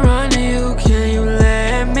now I'ma run to you. Can you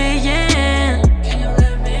let me in? Can you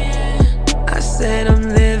let me in? I said I'm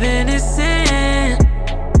living in sin.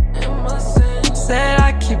 Said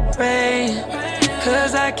I keep praying,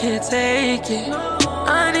 cause I can't take it.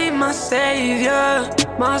 I need my savior,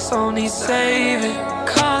 my soul needs saving.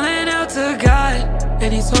 Calling out to God,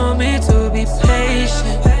 and he told me to be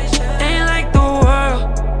patient. Ain't like the world,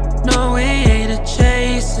 no, we ain't a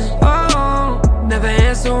chasing. Oh, never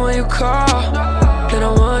answer when you call. Then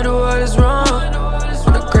I wonder what is wrong.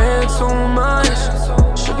 On the grand too much,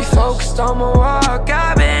 should be focused on my walk.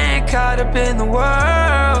 I've been caught up in the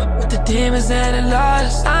world with the demons and the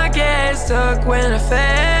lost. I get stuck when I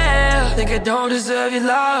fail. Think I don't deserve your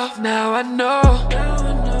love. Now I know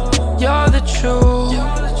you're the truth.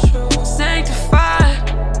 Sanctified,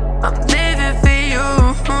 I'm living for you.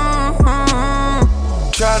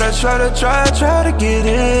 Try to get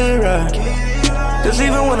it right. Cause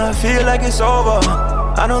even when I feel like it's over,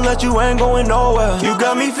 I don't let you, ain't going nowhere. You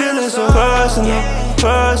got me feeling so personal,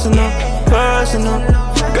 personal, personal.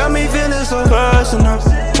 Got me feeling so personal,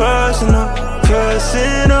 personal,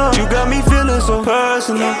 personal. You got me feeling so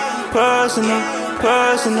personal, personal,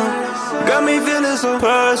 personal. Got me feeling so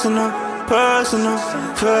personal, personal,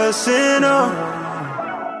 personal.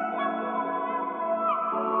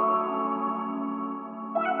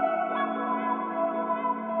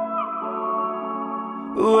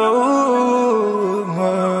 Ooh,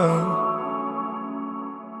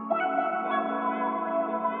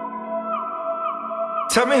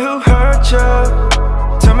 tell me who hurt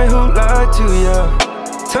ya, tell me who lied to ya.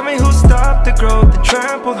 Tell me who stopped the growth and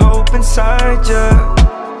trampled hope inside ya.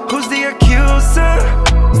 Who's the accuser,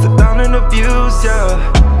 step down and abuse ya.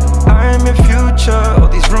 I am your future, all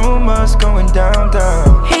these rumors going down,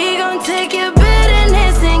 down. He gon' take your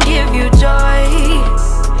bitterness and give you joy.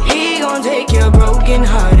 He gon' take your broken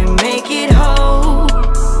heart and make it whole.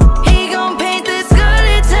 He gon' paint the skull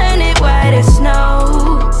and turn it white as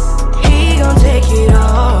snow. He gon' take it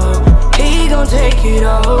all, he gon' take it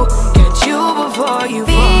all. Catch you before you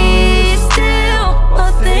fall. Be still,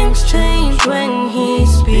 all things change when he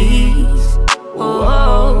speaks.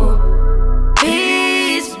 Oh,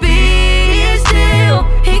 peace, be still.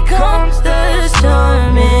 Here comes the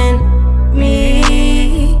storm in me.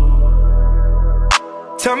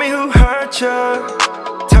 Tell me who hurt ya,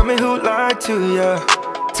 tell me who lied to ya.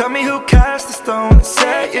 Tell me who cast the stone and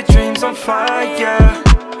set your dreams on fire.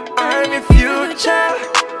 I'm your future,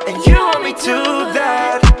 and you want me to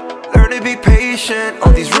that. Learn to be patient,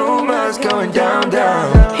 all these rumors going down,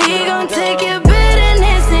 down. He gon' take your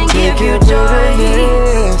bitterness and give you joy.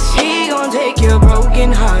 He gon' take your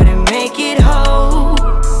broken heart and make it whole.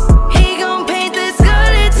 He gon' paint the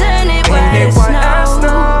skull and turn it white as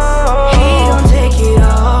snow. He gon' take it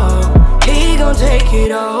all, he gon' take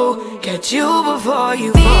it all. Catch you before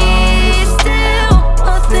you fall. Be still,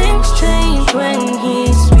 all things change when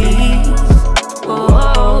he speaks.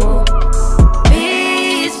 Oh,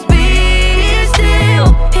 peace, be still.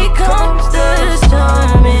 Here comes the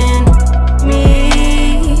storm in me.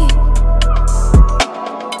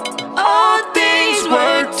 All things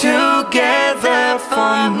work together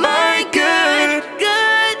for my good,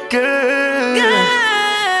 good, good, good.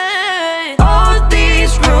 All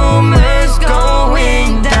these rumors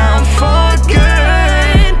going down for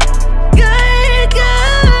good, good,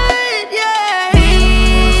 good.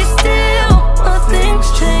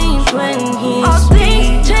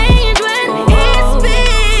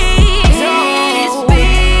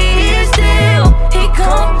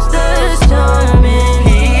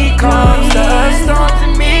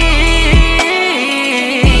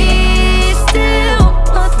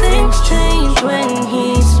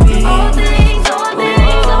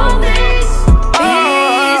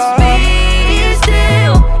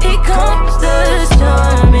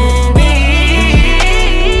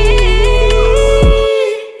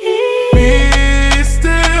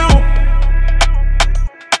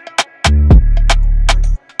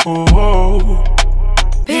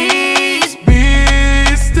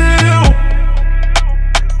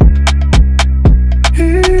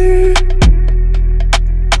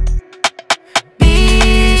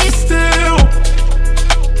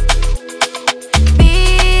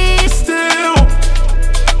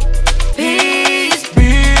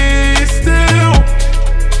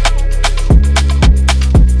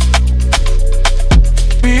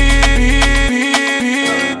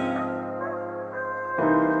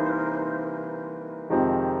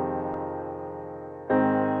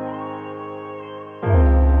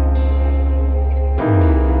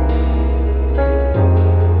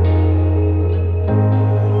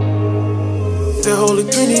 said Holy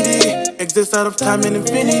Trinity exists out of time and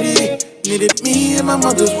infinity. Needed me in my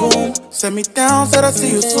mother's womb. Set me down, said I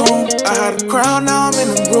see you soon. I had a crown, now I'm in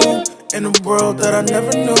a room. In a world that I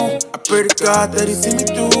never knew. I pray to God that he see me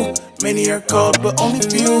through. Many are called, but only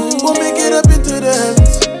few will make it up into the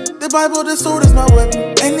heavens. The Bible, the sword is my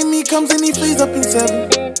weapon. Enemy comes and he flees up in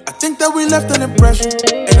 7. I think that we left an impression,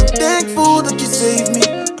 and I'm thankful that you saved me.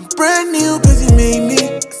 I'm brand new cause you made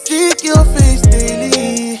me. I seek your face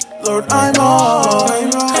daily. Lord, I'm all.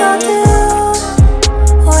 I'll do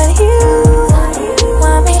what you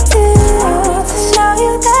want me to show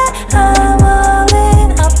you that I'm all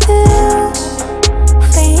in. I'll do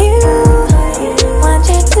for you what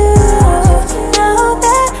you do. Know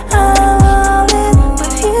that I'm all in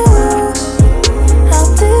with you. I'll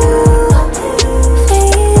do for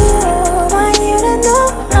you. Want you to know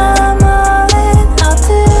I'm all in. I'll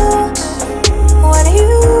do what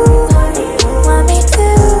you want me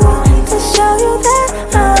to show you that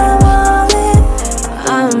I'm all in.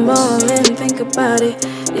 I'm all in, think about it.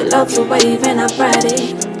 Your love's a wave and I ride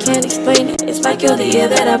it. Can't explain it, it's like you're the air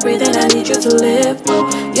that I breathe and I need you to live. Oh,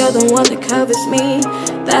 you're the one that covers me,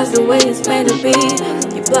 that's the way it's meant to be.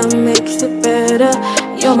 Your blood makes it better,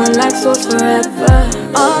 you're my life source forever.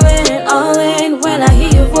 All in, when I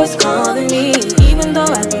hear your voice calling me. Even though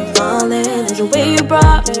I keep falling, it's the way you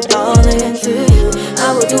brought me all into you.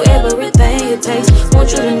 I will do everything it takes, want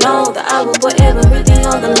you to know that I will put everything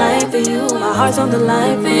on the line for you. My heart's on the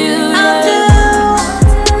line for you. I'll do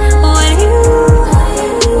what you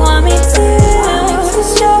want me to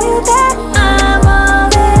show you that I'm all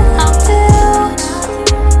in. I'll do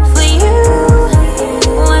for you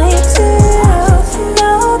what you do.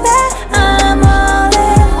 Know that I'm all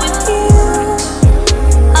in with you.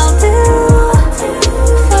 I'll do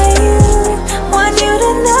for you. Want you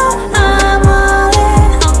to know I'm all in.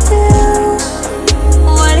 I'll do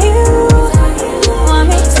what you want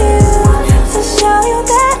me to show you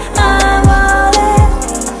that I'm all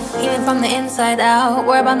in. Even from the inside out,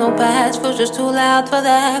 worry about no past, feels just too loud for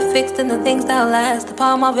that. Fixed in the things that last, the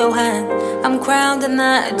palm of your hand. I'm crowned in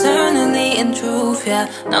that eternally in truth, yeah.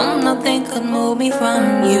 No, nothing could move me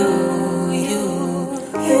from you.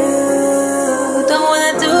 Don't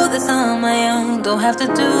wanna do this on my own, don't have to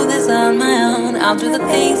do this on my own. I'll do the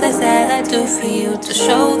things I said I'd do for you, to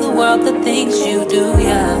show the world the things you do,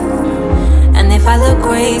 yeah. And if I look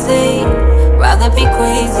crazy, rather be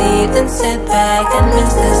crazy than sit back and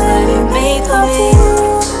miss this life you made for me.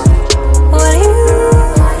 What do you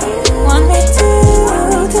want me to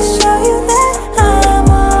show you that I'm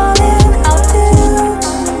all in? I'll do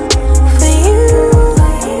for you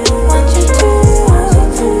what you do.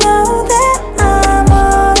 Know that I'm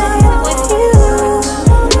all in with you.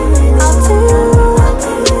 I'll do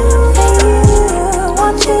for you.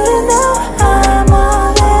 Want you to know I'm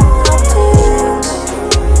all in. I'll do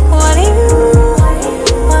what you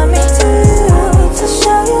want me to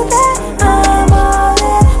show you that I'm all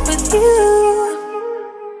in with you.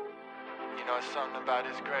 You know, it's something about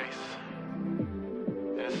his grace.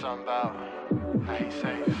 It's something about how he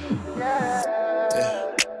saves. Yeah.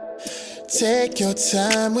 Take your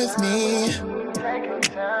time with me.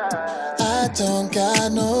 I don't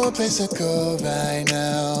got no place to go right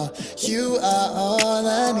now. You are all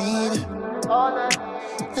I need,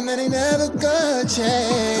 and that ain't never gonna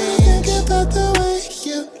change. Think about the way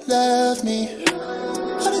you love me,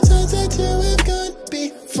 all the times that you have gone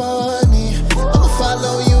before me. I'ma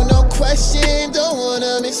follow you, no question. Don't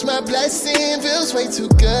wanna miss my blessing. Feels way too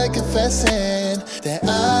good confessing that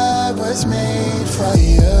I was made for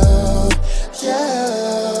you.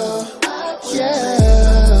 Yeah,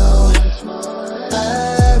 yeah,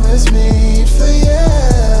 I was made for you.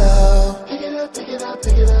 Pick it up, pick it up,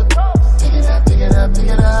 pick it up, pick it up, pick it up, pick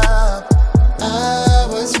it up. I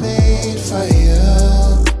was made for you.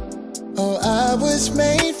 Oh, I was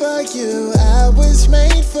made for you. I was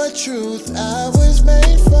made for truth. I was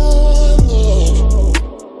made for love.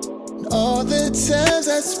 All the times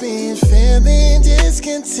I spent feeling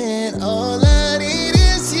discontent, all I need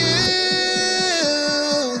is you.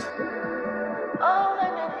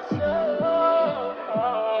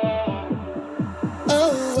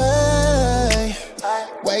 Oh, I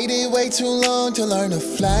waited way too long to learn to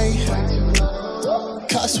fly.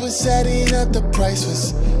 Cost was setting up, the price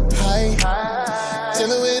was high.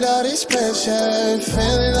 Dealing with all this pressure,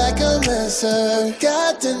 feeling like a messer.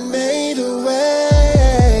 God done made a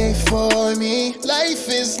way for me. Life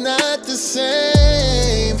is not the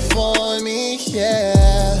same for me,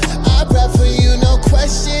 yeah. I brought for you, no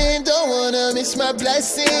question. Don't wanna miss my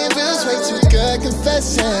blessing. Feels way too good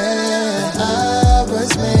confessing. I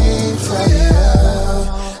was made for you,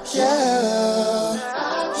 yeah,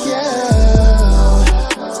 yeah.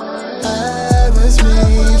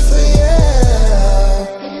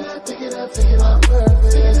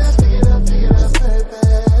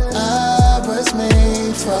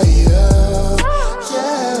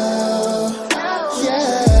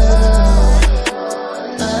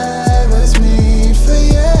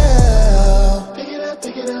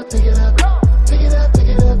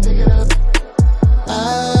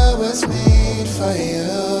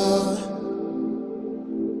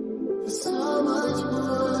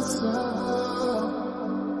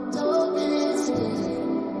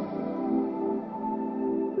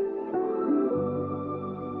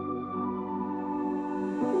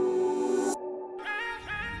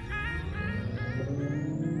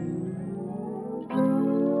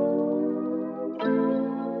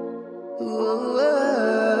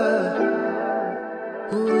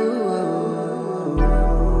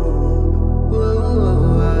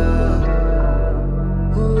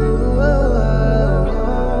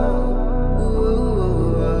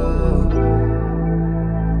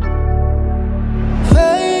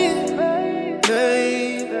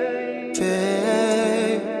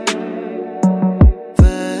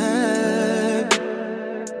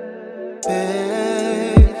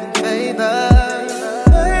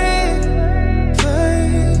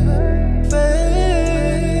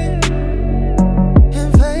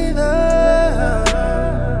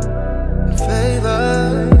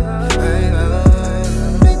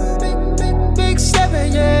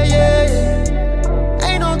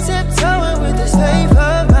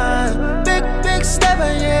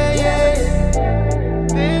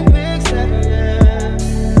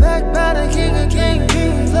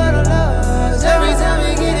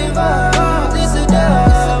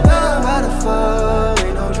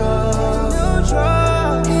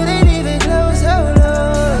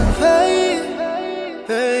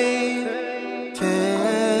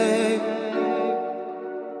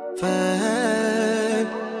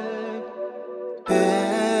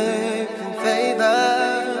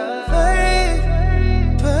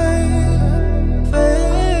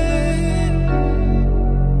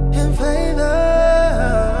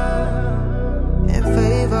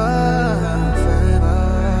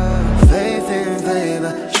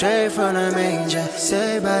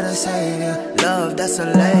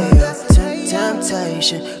 a layup.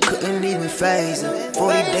 Temptation couldn't even phase him.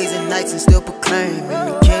 40 days and nights and still proclaiming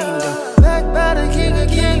the kingdom. Back by the King of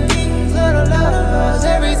Kings, Lord of Lords.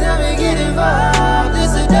 Every time we get involved,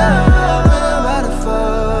 it's a dub. When I'm about to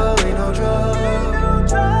fall, ain't no drug.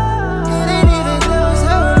 It ain't even close,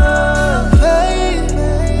 how long? Faith,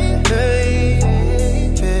 faith, faith.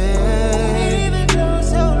 Ain't even close,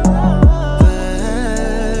 how long?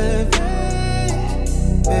 Faith,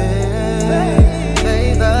 faith,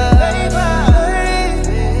 faith,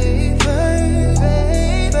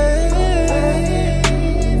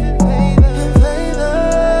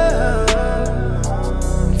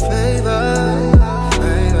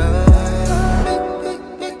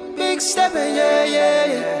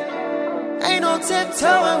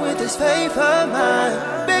 tiptoeing with this faith of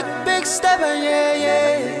mine. Big stepper, yeah,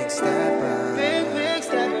 yeah. Big stepper,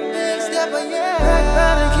 big stepper, yeah. Back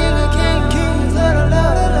by the King of Kings, Lord of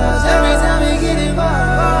Lords. Every time we get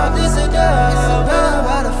involved, it's a dub. When I'm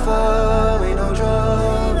about to fall, ain't no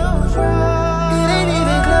drug. It ain't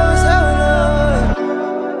even close, how long?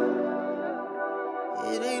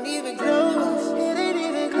 It ain't even close. It ain't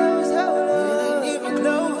even close, how long? It ain't even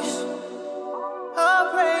close. All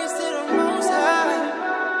praise to the Most High.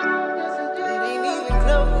 It ain't even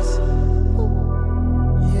close.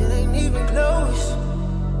 It ain't even close.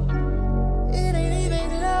 It ain't even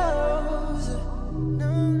close.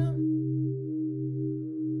 No, no.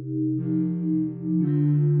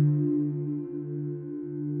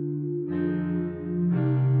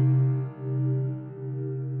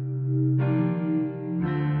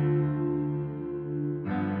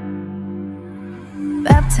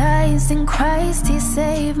 Baptized in Christ, He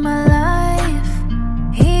saved my life.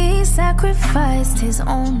 He sacrificed His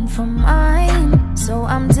own for mine. So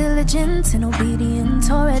I'm diligent and obedient,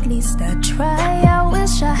 or at least I try. I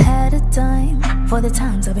wish I had a dime for the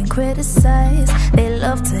times I've been criticized. They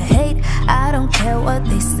love to hate, I don't care what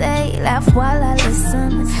they say. Laugh while I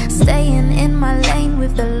listen, staying in my lane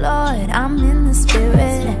with the Lord. I'm in the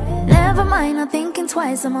spirit. Never mind, I'm thinking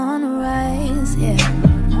twice, I'm on the rise, yeah.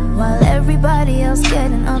 While everybody else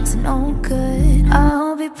getting up to no good,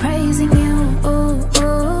 I'll be praising you, ooh,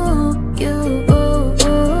 ooh, you, ooh,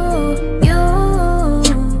 ooh, you,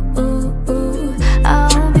 ooh, ooh.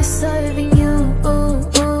 I'll be serving you, ooh,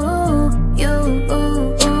 ooh, you,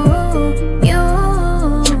 ooh, ooh, you,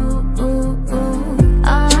 ooh, ooh.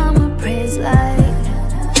 I'm a praise light.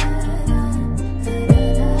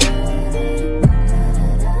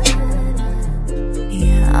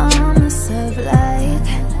 Yeah, I'm a serve light.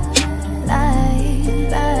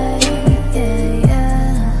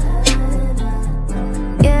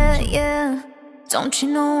 Don't you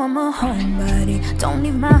know I'm a homebody? Don't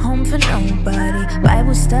leave my home for nobody.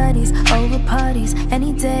 Bible studies over parties,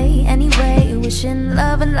 any day, anyway. Wishing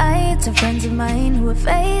love and light to friends of mine who have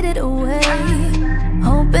faded away.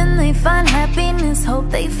 Hoping they find happiness, hope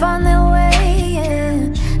they find their way,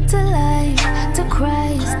 yeah. To life, to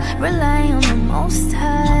Christ, rely on the Most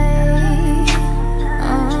High.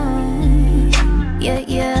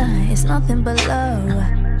 Yeah, it's nothing but love.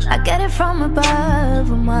 I get it from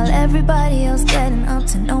above, and while everybody else getting up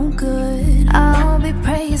to no good, I'll be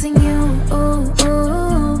praising you, ooh,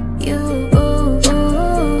 ooh, you, ooh,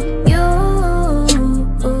 ooh, you,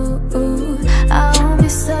 ooh, ooh. I'll be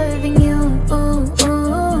serving you, ooh,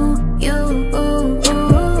 ooh, you, ooh,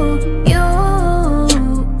 ooh, you,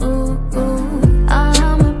 ooh, ooh.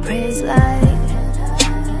 I'm a praise light.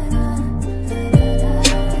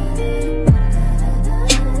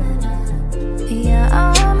 Yeah,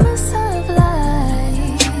 I'm a serve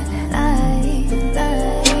light,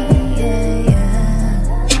 yeah.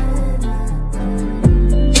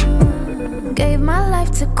 Gave my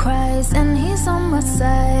life to Christ and He's on my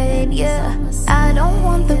side, yeah. I don't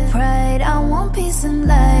want the pride, I want peace and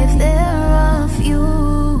life thereof.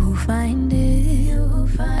 You find it.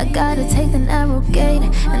 I gotta take the narrow gate,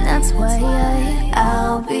 and that's why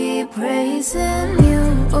I'll be praising you,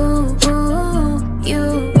 ooh, ooh,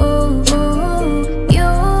 you.